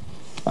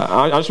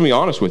 I just want to be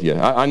honest with you.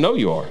 I know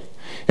you are.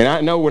 And I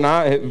know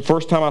when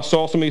first time I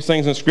saw some of these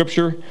things in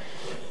Scripture,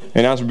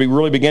 and as we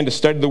really began to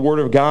study the Word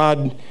of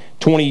God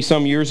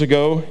 20-some years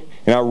ago,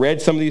 and I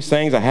read some of these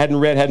things I hadn't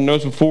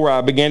noticed before, I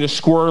began to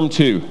squirm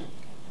too.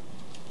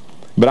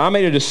 But I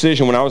made a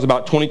decision when I was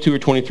about 22 or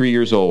 23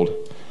 years old.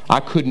 I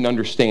couldn't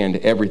understand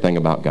everything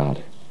about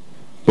God.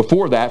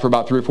 Before that, for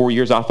about 3 or 4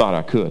 years, I thought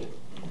I could.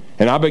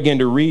 And I began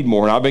to read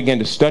more, and I began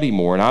to study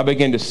more, and I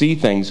began to see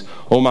things,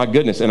 oh my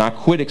goodness, and I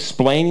quit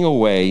explaining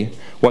away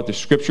what the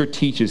Scripture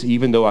teaches,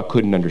 even though I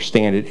couldn't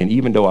understand it, and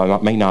even though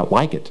I may not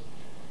like it.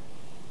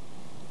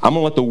 I'm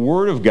going to let the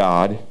Word of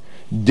God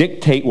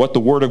dictate what the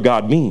Word of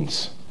God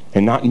means,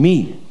 and not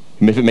me,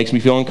 if it makes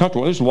me feel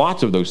uncomfortable. There's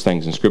lots of those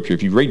things in Scripture.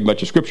 If you read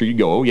much of Scripture, you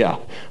go, oh yeah,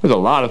 there's a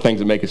lot of things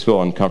that make us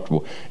feel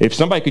uncomfortable. If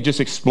somebody could just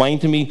explain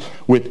to me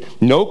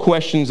with no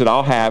questions that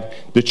I'll have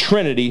the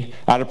Trinity,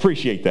 I'd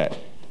appreciate that.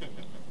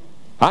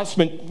 I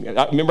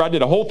remember I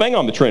did a whole thing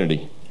on the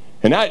Trinity.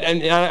 And I,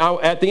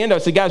 at the end I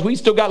said, guys, we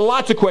still got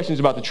lots of questions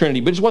about the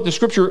Trinity, but it's what the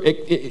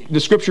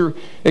Scripture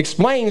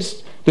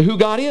explains to who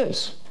God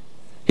is.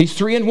 He's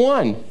 3 in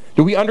 1.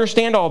 Do we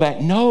understand all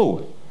that?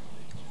 No.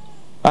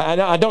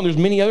 I don't. There's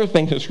many other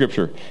things in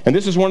Scripture. And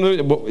this is one of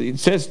the, it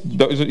says,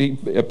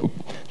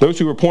 those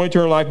who were appointed to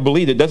eternal life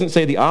believe. It doesn't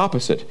say the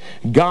opposite.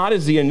 God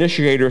is the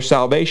initiator of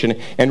salvation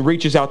and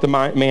reaches out to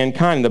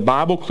mankind. And the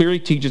Bible clearly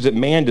teaches that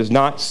man does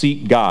not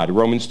seek God.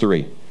 Romans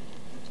 3.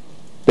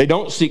 They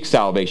don't seek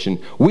salvation.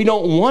 We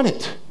don't want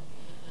it.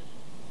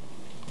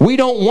 We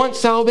don't want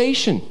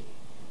salvation.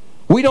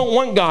 We don't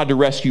want God to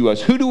rescue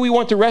us. Who do we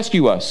want to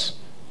rescue us?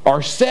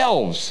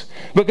 Ourselves.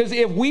 Because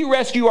if we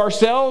rescue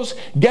ourselves,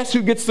 guess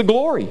who gets the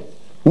glory?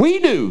 We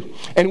do.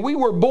 And we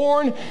were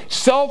born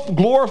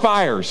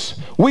self-glorifiers.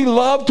 We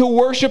love to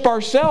worship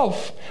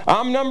ourselves.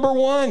 I'm number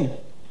one.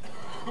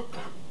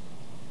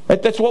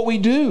 That's what we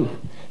do.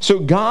 So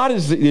God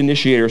is the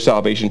initiator of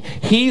salvation.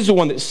 He's the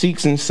one that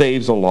seeks and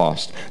saves the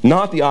lost,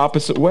 not the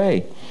opposite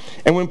way.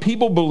 And when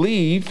people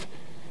believe,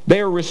 they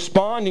are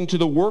responding to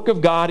the work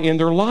of God in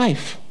their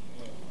life.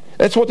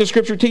 That's what the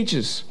Scripture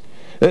teaches.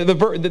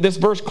 This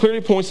verse clearly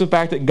points to the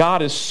fact that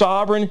God is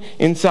sovereign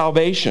in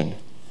salvation.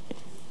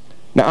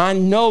 Now, I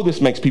know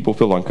this makes people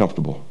feel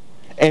uncomfortable.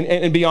 And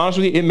to be honest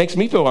with you, it makes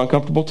me feel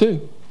uncomfortable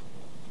too.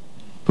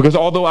 Because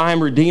although I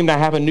am redeemed, I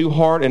have a new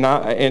heart,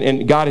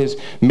 and God has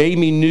made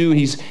me new.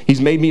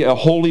 He's made me a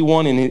holy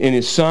one in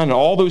His Son, and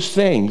all those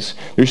things,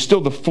 there's still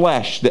the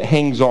flesh that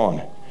hangs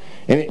on.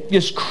 And it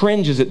just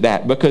cringes at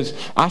that because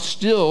I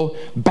still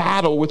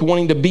battle with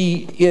wanting to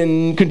be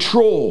in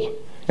control.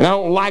 And I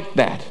don't like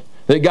that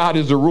God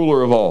is the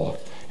ruler of all.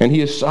 And He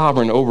is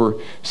sovereign over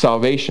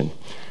salvation.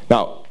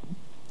 Now,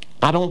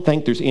 I don't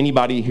think there's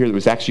anybody here that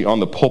was actually on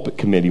the pulpit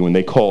committee when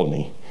they called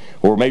me.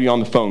 Or maybe on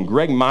the phone.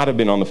 Greg might have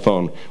been on the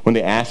phone when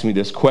they asked me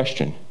this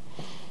question.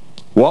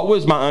 What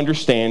was my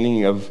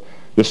understanding of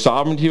the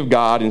sovereignty of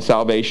God in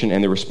salvation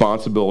and the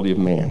responsibility of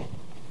man?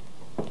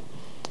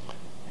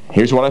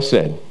 Here's what I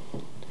said.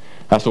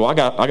 I said, well, I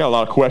got a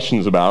lot of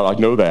questions about it.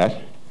 I know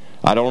that.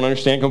 I don't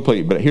understand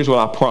completely, but here's what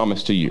I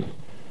promise to you.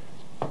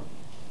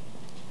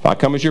 If I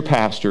come as your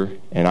pastor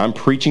and I'm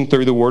preaching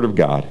through the Word of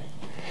God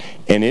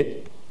and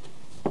it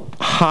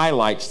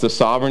highlights the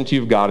sovereignty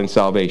of God in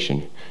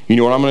salvation, you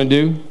know what I'm going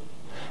to do?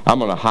 I'm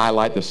going to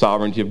highlight the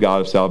sovereignty of God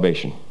of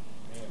salvation.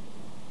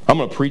 I'm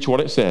going to preach what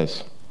it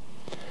says.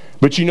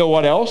 But you know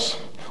what else?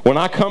 When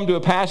I come to a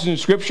passage in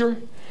Scripture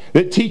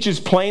that teaches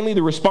plainly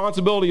the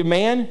responsibility of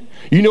man,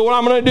 you know what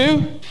I'm going to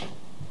do?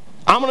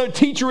 I'm going to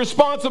teach the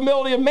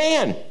responsibility of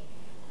man.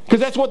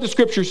 Because that's what the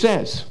Scripture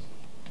says.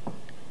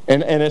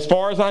 And as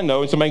far as I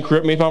know, and somebody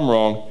correct me if I'm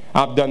wrong,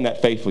 I've done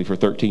that faithfully for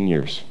 13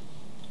 years.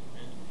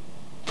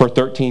 For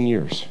 13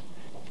 years.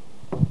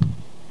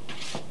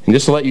 And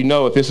just to let you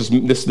know, if this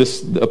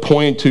is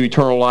appointed to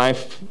eternal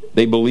life,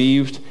 they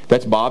believed,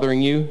 that's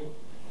bothering you,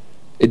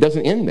 it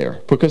doesn't end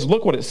there. Because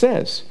look what it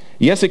says.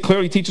 Yes, it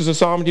clearly teaches the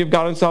sovereignty of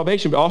God in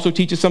salvation, but also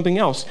teaches something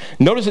else.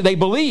 Notice that they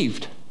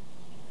believed.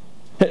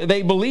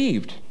 They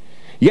believed.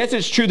 Yes,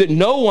 it's true that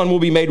no one will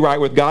be made right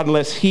with God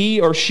unless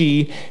he or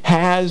she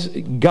has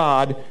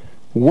God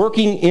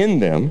working in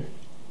them.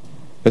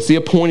 That's the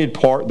appointed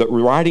part, the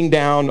writing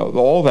down of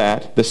all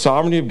that, the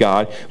sovereignty of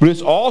God. But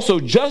it's also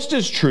just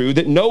as true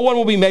that no one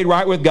will be made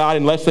right with God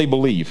unless they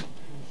believe.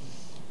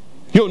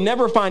 You'll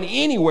never find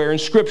anywhere in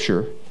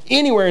Scripture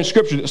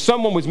that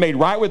someone was made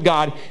right with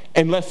God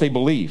unless they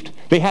believed.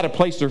 They had to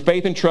place their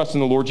faith and trust in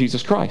the Lord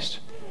Jesus Christ.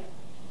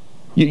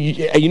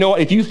 You know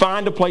what? If you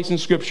find a place in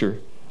Scripture,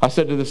 I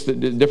said to this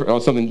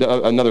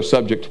another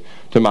subject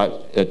to my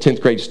 10th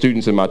grade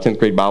students in my 10th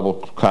grade Bible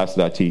class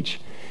that I teach.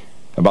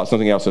 About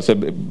something else. I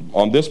said,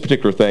 on this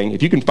particular thing,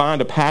 if you can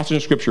find a passage in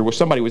Scripture where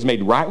somebody was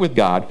made right with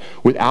God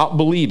without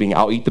believing,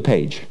 I'll eat the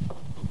page.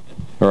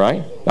 All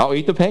right? I'll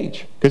eat the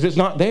page. Because it's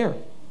not there.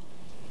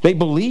 They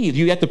believe.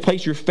 You have to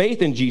place your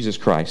faith in Jesus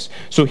Christ.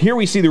 So here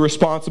we see the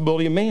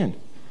responsibility of man.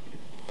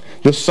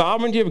 The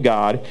sovereignty of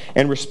God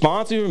and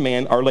responsibility of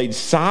man are laid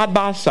side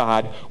by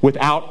side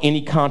without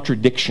any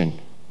contradiction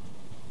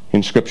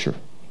in Scripture.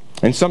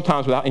 And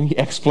sometimes without any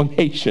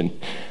explanation.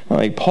 I'm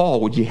like,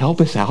 Paul, would you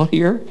help us out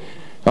here?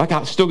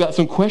 I still got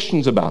some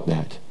questions about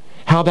that.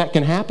 How that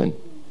can happen.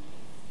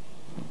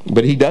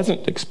 But he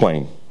doesn't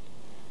explain.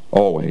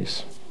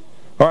 Always.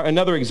 All right,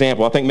 another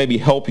example. I think maybe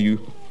help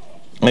you.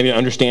 Maybe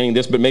understanding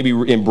this, but maybe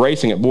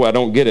embracing it. Boy, I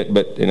don't get it,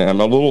 and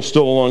I'm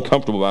still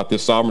uncomfortable about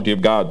this sovereignty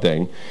of God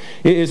thing.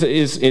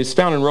 Is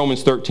found in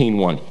Romans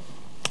 13:1.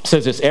 It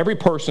says this, every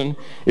person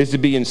is to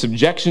be in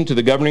subjection to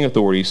the governing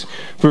authorities,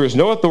 for there is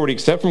no authority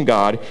except from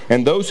God,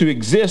 and those who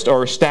exist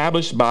are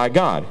established by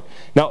God.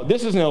 Now,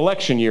 this is an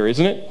election year,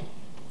 isn't it?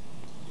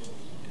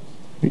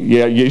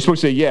 Yeah, you're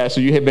supposed to say yes, so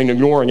you have been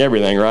ignoring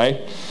everything,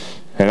 right?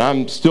 And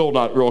I'm still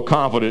not real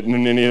confident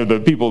in any of the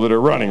people that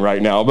are running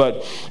right now,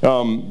 but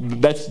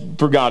that's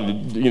for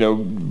God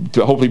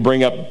to hopefully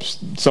bring up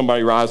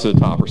somebody rise to the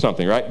top or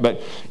something, right?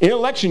 But in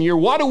election year,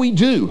 what do we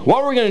do?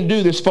 What are we going to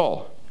do this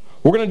fall?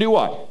 We're going to do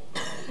what?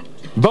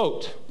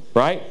 Vote,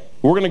 right?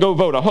 We're going to go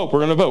vote. I hope we're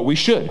going to vote. We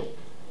should.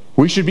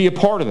 We should be a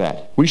part of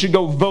that. We should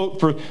go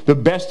vote for the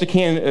best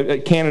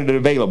candidate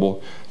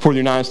available for the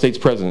United States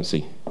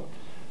presidency.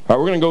 All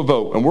right, we're going to go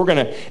vote, and we're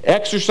going to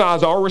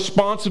exercise our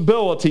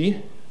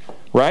responsibility,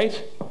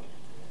 right,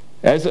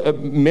 as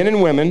men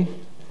and women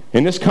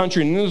in this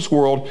country and in this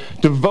world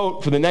to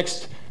vote for the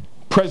next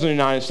president of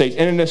the United States.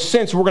 And in a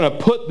sense, we're going to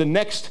put the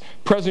next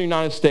president of the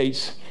United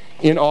States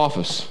in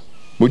office.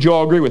 Would you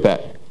all agree with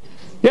that?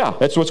 Yeah,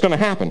 that's what's going to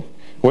happen.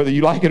 Whether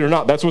you like it or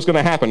not, that's what's going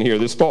to happen here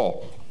this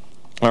fall.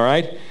 All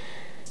right?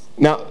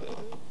 Now,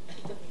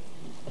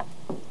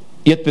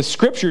 yet the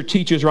Scripture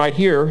teaches right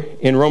here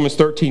in Romans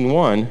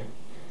 13:1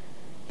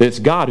 that it's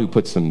God who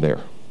puts them there.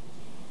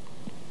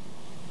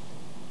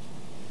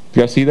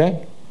 You guys see that?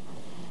 It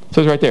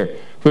says right there,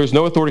 for there is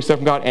no authority except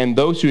from God, and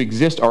those who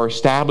exist are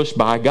established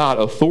by God.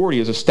 Authority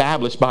is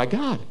established by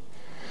God.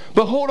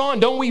 But hold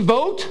on, don't we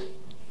vote?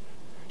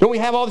 Don't we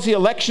have all this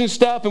election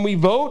stuff and we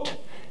vote?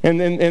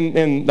 And I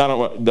don't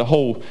know, the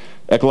whole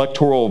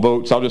electoral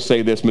votes, I'll just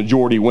say this,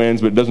 majority wins,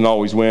 but it doesn't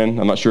always win.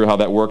 I'm not sure how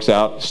that works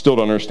out. Still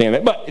don't understand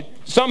that. But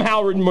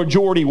somehow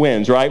majority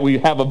wins, right? We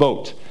have a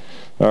vote.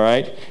 All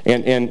right?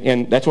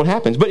 And that's what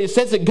happens. But it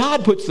says that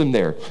God puts them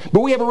there.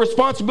 But we have a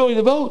responsibility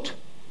to vote.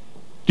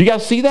 Do you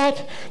guys see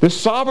that? The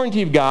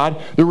sovereignty of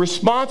God, the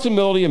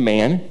responsibility of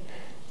man,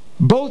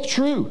 both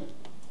true.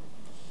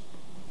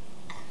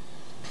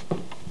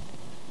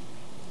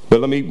 But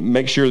let me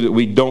make sure that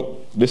we don't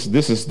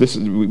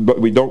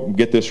we don't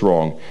get this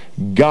wrong.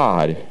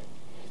 God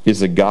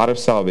is a God of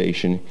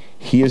salvation.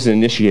 He is the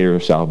initiator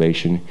of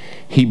salvation.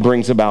 He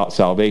brings about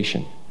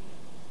salvation.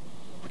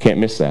 We can't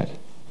miss that.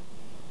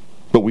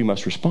 But we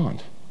must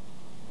respond.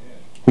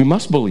 We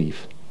must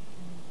believe.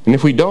 And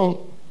if we don't,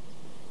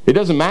 it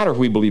doesn't matter if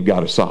we believe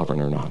God is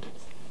sovereign or not.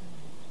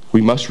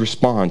 We must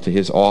respond to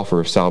his offer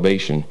of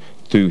salvation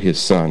through his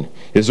Son.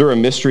 Is there a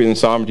mystery in the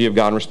sovereignty of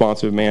God and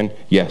responsive of man?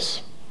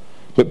 Yes.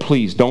 But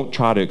please don't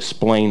try to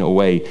explain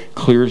away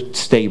clear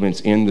statements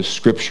in the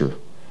Scripture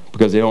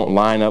because they don't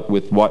line up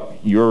with what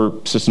your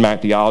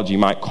systematic theology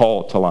might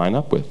call it to line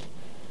up with.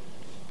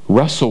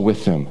 Wrestle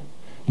with them.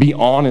 Be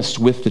honest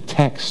with the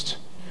text.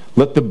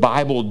 Let the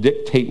Bible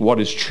dictate what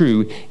is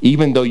true,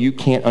 even though you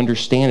can't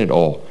understand it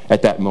all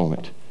at that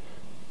moment.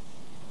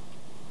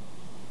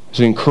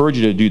 So I encourage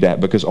you to do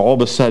that, because all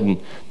of a sudden,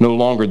 no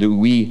longer do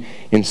we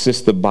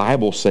insist the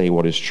Bible say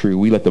what is true.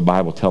 We let the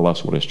Bible tell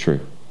us what is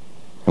true.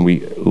 And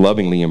we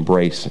lovingly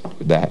embrace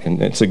that.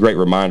 And it's a great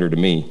reminder to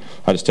me.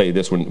 I just tell you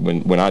this,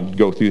 when I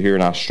go through here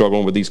and I'm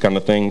struggling with these kind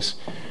of things,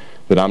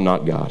 that I'm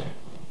not God.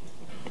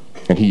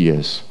 And he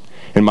is.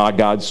 And my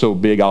God's so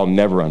big, I'll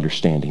never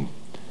understand him.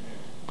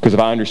 Because if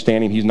I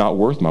understand him, he's not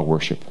worth my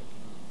worship.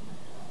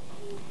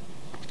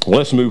 Well,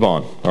 let's move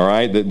on, all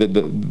right?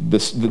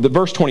 The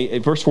verse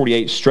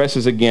 48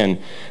 stresses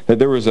again that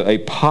there was a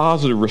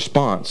positive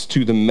response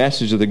to the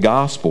message of the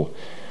gospel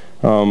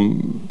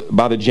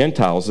by the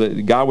Gentiles.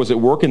 That God was at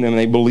work in them and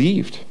they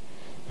believed.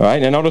 All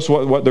right? And notice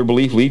what their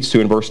belief leads to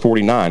in verse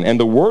 49. And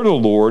the word of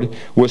the Lord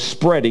was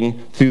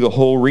spreading through the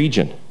whole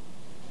region.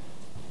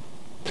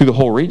 Through the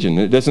whole region.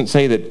 It doesn't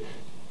say that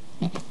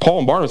Paul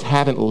and Barnabas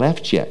haven't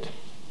left yet.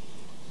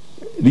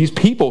 These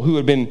people who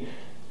had been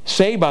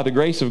saved by the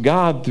grace of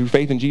God through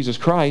faith in Jesus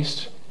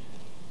Christ,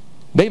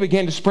 they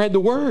began to spread the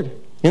word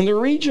in their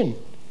region.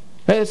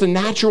 That's a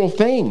natural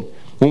thing.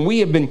 When we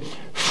have been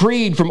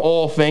freed from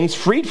all things,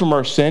 freed from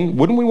our sin,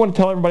 wouldn't we want to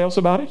tell everybody else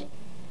about it?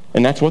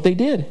 And that's what they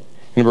did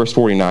in verse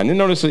 49. Then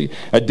notice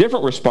a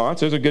different response.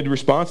 There's a good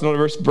response in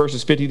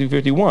verses 50 through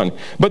 51.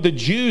 But the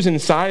Jews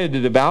incited the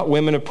devout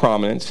women of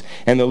prominence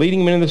and the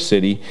leading men of the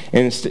city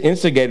and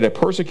instigated a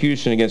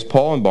persecution against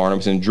Paul and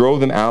Barnabas and drove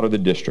them out of the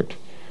district.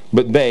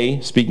 But they,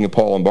 speaking of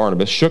Paul and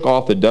Barnabas, shook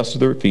off the dust of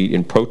their feet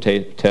in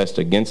protest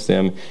against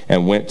them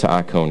and went to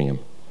Iconium.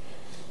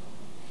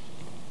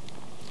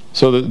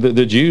 So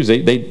the Jews,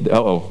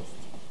 the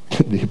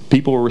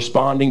people were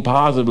responding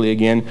positively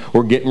again.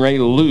 We're getting ready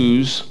to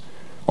lose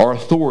our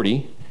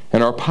authority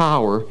and our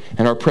power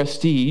and our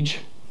prestige.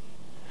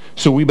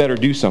 So we better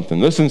do something.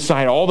 Let's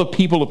incite all the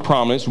people of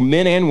prominence,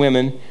 men and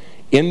women,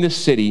 in this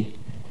city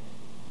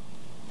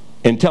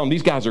and tell them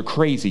these guys are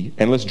crazy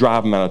and let's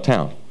drive them out of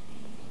town.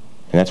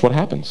 And that's what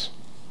happens.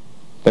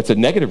 That's a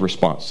negative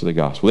response to the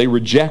gospel. They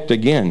reject,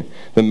 again,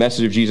 the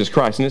message of Jesus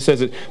Christ. And it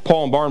says that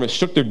Paul and Barnabas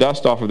shook their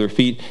dust off of their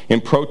feet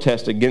in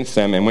protest against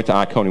them and went to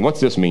Iconium. What's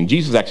this mean?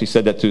 Jesus actually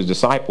said that to his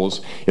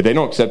disciples. If they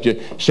don't accept you,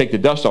 shake the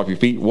dust off your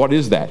feet. What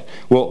is that?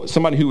 Well,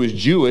 somebody who is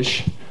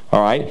Jewish,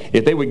 all right,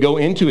 if they would go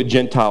into a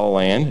Gentile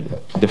land,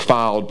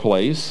 defiled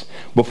place,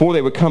 before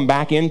they would come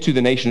back into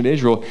the nation of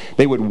Israel,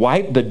 they would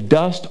wipe the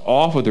dust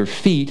off of their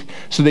feet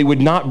so they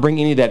would not bring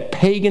any of that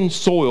pagan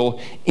soil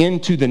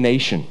into the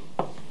nation.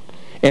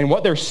 And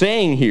what they're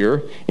saying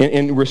here,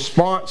 in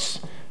response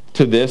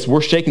to this,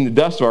 we're shaking the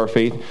dust of our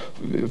feet.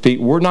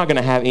 We're not going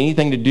to have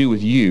anything to do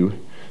with you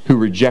who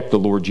reject the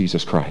Lord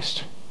Jesus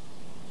Christ.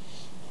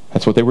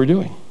 That's what they were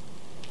doing.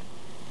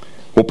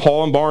 Well,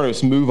 Paul and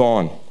Barnabas move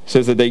on. It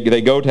says that they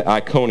go to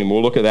Iconium.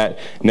 We'll look at that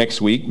next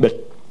week.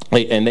 But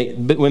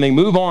when they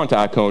move on to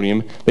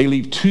Iconium, they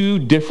leave two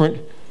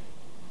different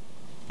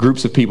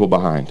groups of people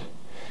behind.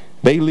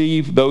 They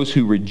leave those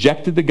who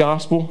rejected the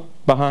gospel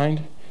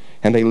behind,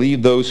 and they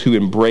leave those who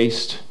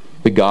embraced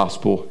the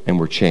gospel and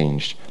were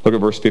changed. Look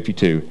at verse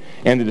 52.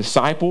 And the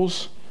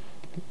disciples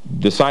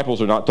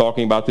are not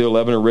talking about the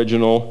 11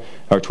 original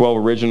or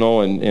 12 original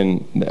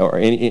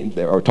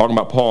or talking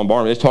about Paul and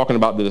Barnabas. It's talking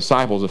about the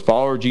disciples, the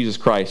followers of Jesus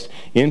Christ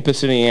in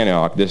Pisidia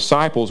Antioch. The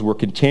disciples were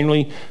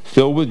continually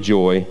filled with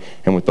joy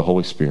and with the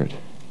Holy Spirit.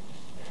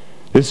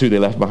 This is who they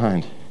left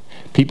behind.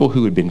 People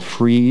who had been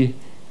freed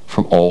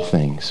from all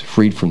things,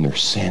 freed from their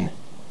sin.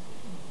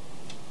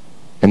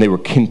 And they were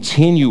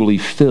continually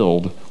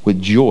filled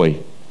with joy.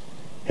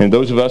 And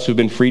those of us who've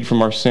been freed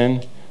from our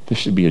sin, there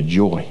should be a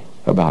joy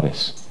about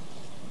us.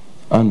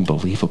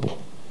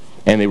 Unbelievable.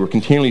 And they were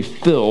continually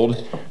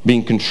filled,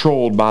 being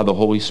controlled by the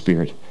Holy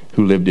Spirit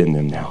who lived in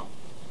them now.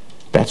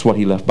 That's what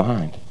he left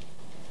behind.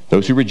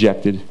 Those who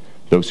rejected,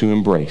 those who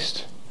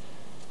embraced.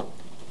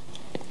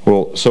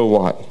 Well, so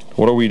what?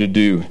 What are we to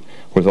do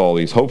with all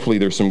these? Hopefully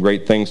there's some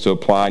great things to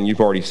apply, and you've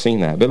already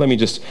seen that. But let me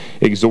just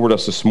exhort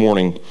us this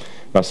morning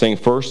by saying,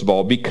 first of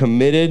all, be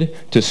committed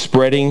to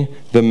spreading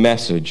the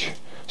message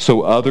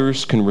so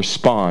others can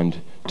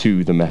respond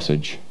to the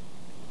message.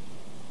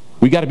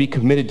 We got to be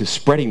committed to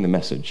spreading the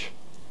message.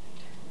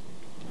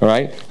 All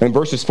right? And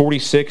verses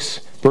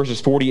 46,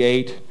 verses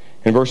 48,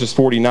 in verses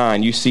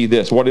 49, you see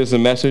this. What is the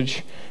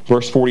message?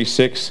 Verse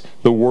 46,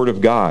 the Word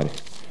of God.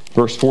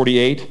 Verse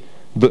 48,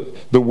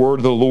 the Word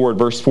of the Lord.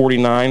 Verse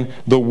 49,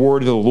 the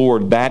Word of the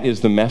Lord. That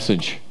is the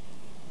message.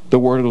 The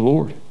Word of the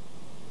Lord.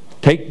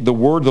 Take the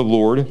Word of the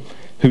Lord,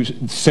 whose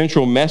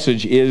central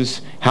message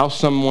is how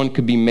someone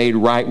could be made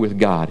right with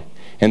God.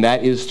 And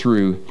that is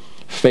through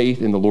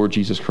faith in the Lord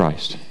Jesus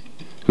Christ,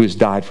 who has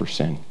died for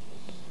sin,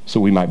 so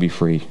we might be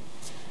freed.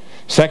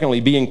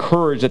 Secondly, be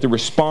encouraged that the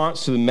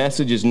response to the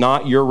message is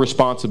not your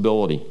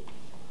responsibility.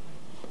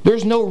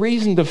 There's no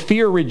reason to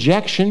fear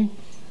rejection.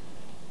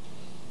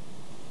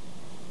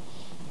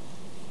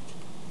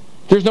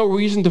 There's no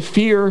reason to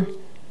fear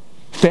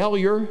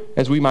failure,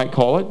 as we might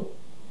call it,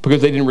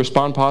 because they didn't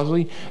respond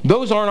positively.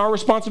 Those aren't our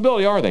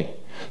responsibility, are they?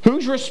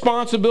 Whose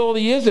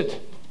responsibility is it?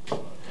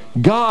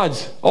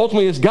 God's.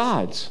 Ultimately, it's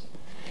God's.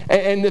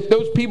 And if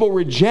those people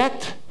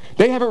reject,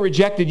 they haven't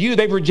rejected you,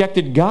 they've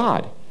rejected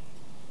God.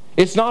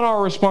 It's not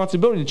our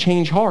responsibility to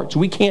change hearts.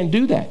 We can't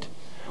do that.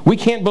 We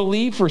can't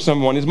believe for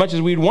someone as much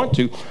as we'd want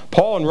to.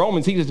 Paul in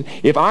Romans, he says,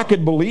 if I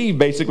could believe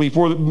basically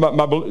for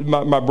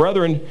my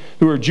brethren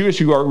who are Jewish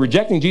who are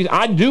rejecting Jesus,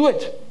 I'd do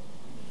it.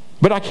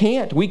 But I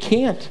can't. We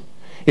can't.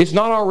 It's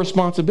not our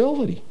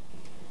responsibility.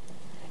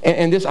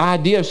 And this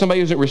idea of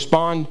somebody who doesn't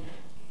respond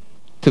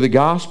to the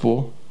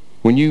gospel,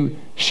 when you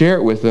share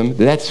it with them,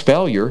 that's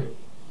failure.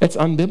 That's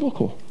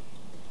unbiblical.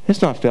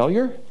 It's not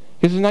failure.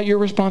 It's not your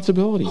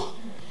responsibility.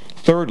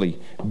 Thirdly,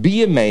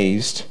 be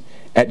amazed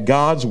at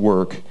God's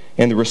work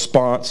and the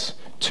response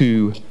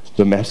to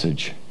the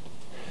message.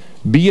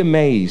 Be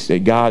amazed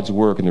at God's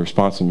work and the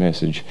response to the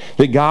message.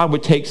 That God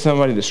would take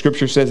somebody, the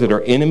Scripture says, that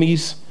are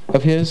enemies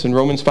of His in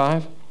Romans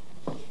 5.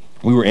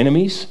 We were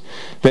enemies.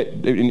 That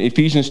in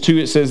Ephesians 2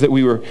 it says that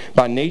we were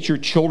by nature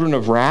children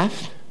of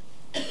wrath.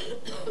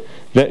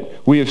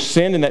 That we have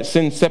sinned and that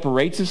sin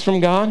separates us from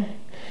God.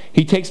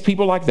 He takes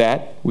people like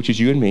that, which is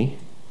you and me,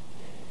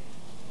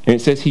 and it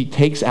says He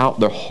takes out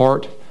the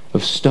heart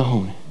of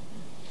stone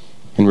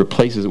and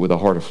replaces it with a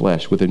heart of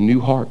flesh, with a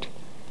new heart,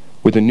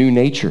 with a new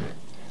nature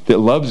that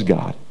loves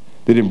God,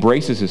 that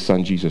embraces His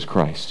Son, Jesus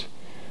Christ,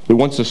 that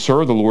wants to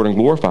serve the Lord and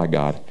glorify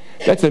God.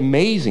 That's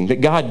amazing that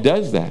God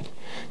does that.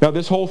 Now,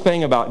 this whole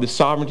thing about the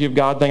sovereignty of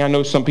God thing, I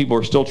know some people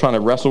are still trying to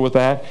wrestle with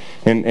that,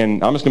 and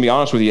I'm just going to be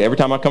honest with you. Every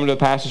time I come to a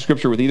passage of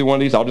Scripture with either one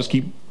of these, I'll just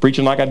keep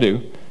preaching like I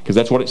do, because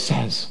that's what it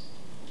says.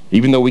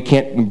 Even though we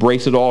can't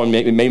embrace it all and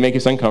it may make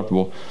us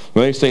uncomfortable.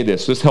 Let me say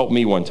this. This helped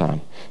me one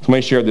time.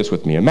 Somebody shared this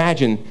with me.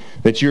 Imagine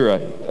that you're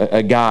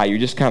a guy, you're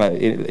just kind of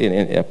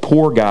a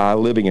poor guy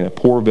living in a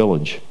poor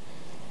village.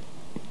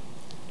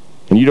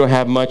 And you don't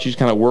have much. You just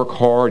kind of work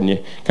hard and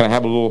you kind of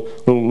have a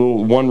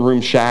little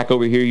one-room shack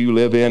over here you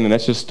live in, and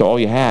that's just all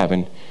you have.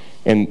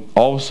 And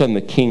all of a sudden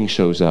the king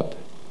shows up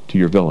to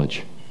your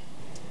village.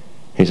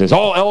 He says,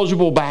 all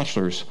eligible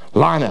bachelors,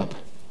 line up.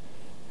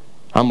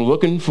 I'm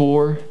looking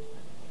for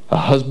a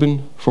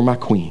husband for my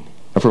queen,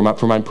 for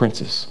my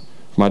princess,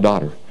 for my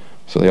daughter.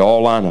 So they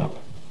all line up.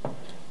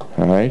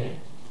 All right?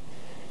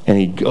 And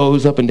he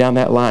goes up and down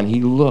that line.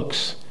 He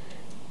looks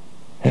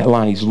at that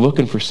line. He's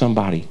looking for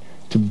somebody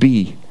to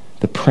be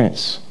the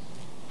prince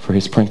for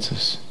his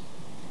princess.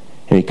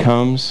 And he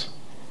comes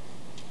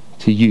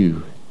to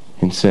you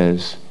and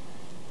says,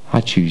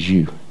 I choose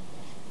you.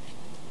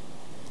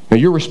 Now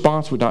your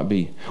response would not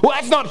be, well,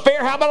 that's not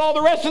fair. How about all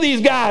the rest of these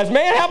guys,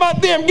 man? How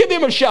about them? Give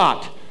them a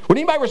shot. Would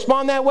anybody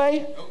respond that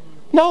way?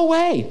 No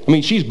way. I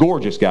mean, she's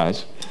gorgeous,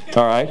 guys.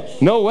 All right?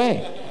 No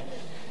way.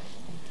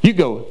 You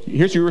go,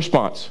 here's your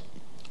response.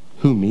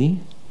 Who,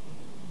 me?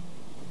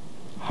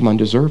 I'm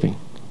undeserving.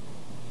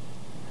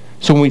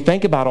 So when we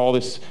think about all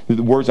this,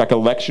 the words like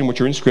election,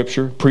 which are in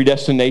Scripture,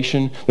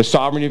 predestination, the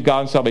sovereignty of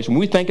God and salvation, when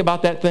we think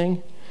about that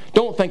thing,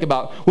 don't think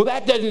about, well,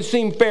 that doesn't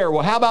seem fair.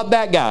 Well, how about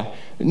that guy?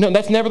 No,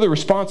 that's never the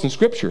response in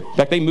Scripture. In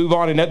fact, they move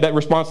on and that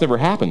response never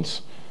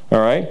happens. All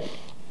right?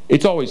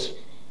 It's always,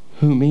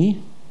 who,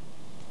 me?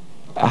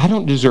 I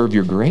don't deserve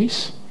your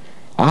grace.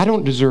 I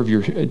don't deserve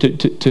your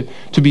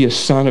to be a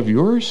son of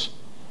yours.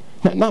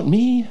 Not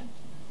me.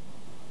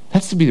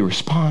 That's to be the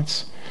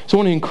response. So I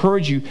want to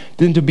encourage you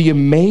then to be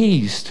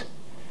amazed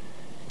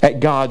at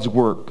God's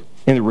work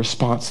in the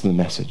response to the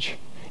message.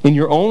 In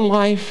your own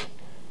life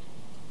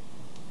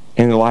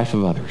and in the life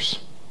of others.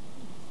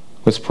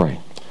 Let's pray.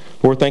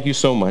 Lord, thank you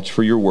so much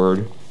for your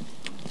word.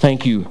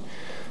 Thank you,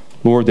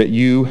 Lord, that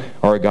you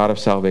are a God of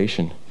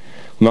salvation.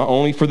 Not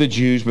only for the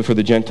Jews, but for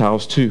the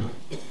Gentiles too.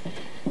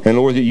 And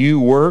Lord, that you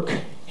work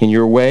in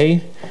your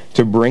way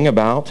to bring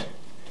about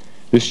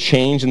this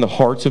change in the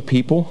hearts of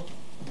people.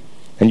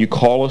 And you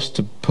call us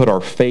to put our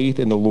faith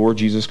in the Lord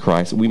Jesus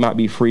Christ, that we might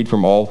be freed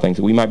from all things,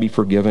 that we might be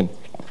forgiven.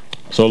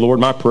 So Lord,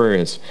 my prayer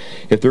is,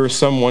 if there is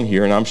someone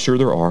here, and I'm sure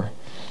there are,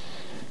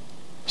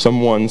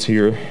 some ones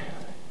here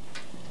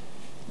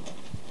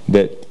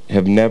that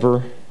have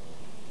never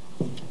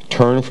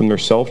turned from their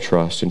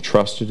self-trust and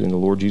trusted in the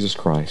Lord Jesus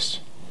Christ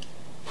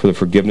for the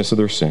forgiveness of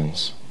their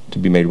sins, to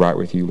be made right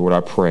with you, Lord,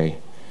 I pray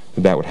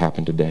that that would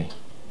happen today,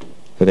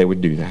 that they would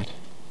do that.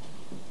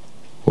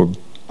 Lord,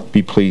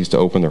 be pleased to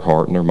open their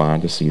heart and their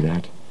mind to see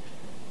that.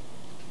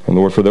 And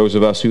Lord, for those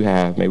of us who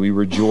have, may we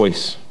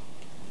rejoice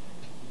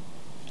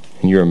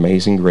in your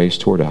amazing grace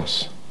toward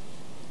us.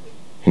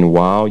 And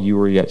while we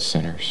were yet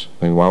sinners,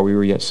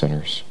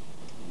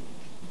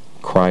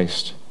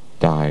 Christ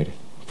died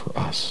for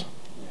us.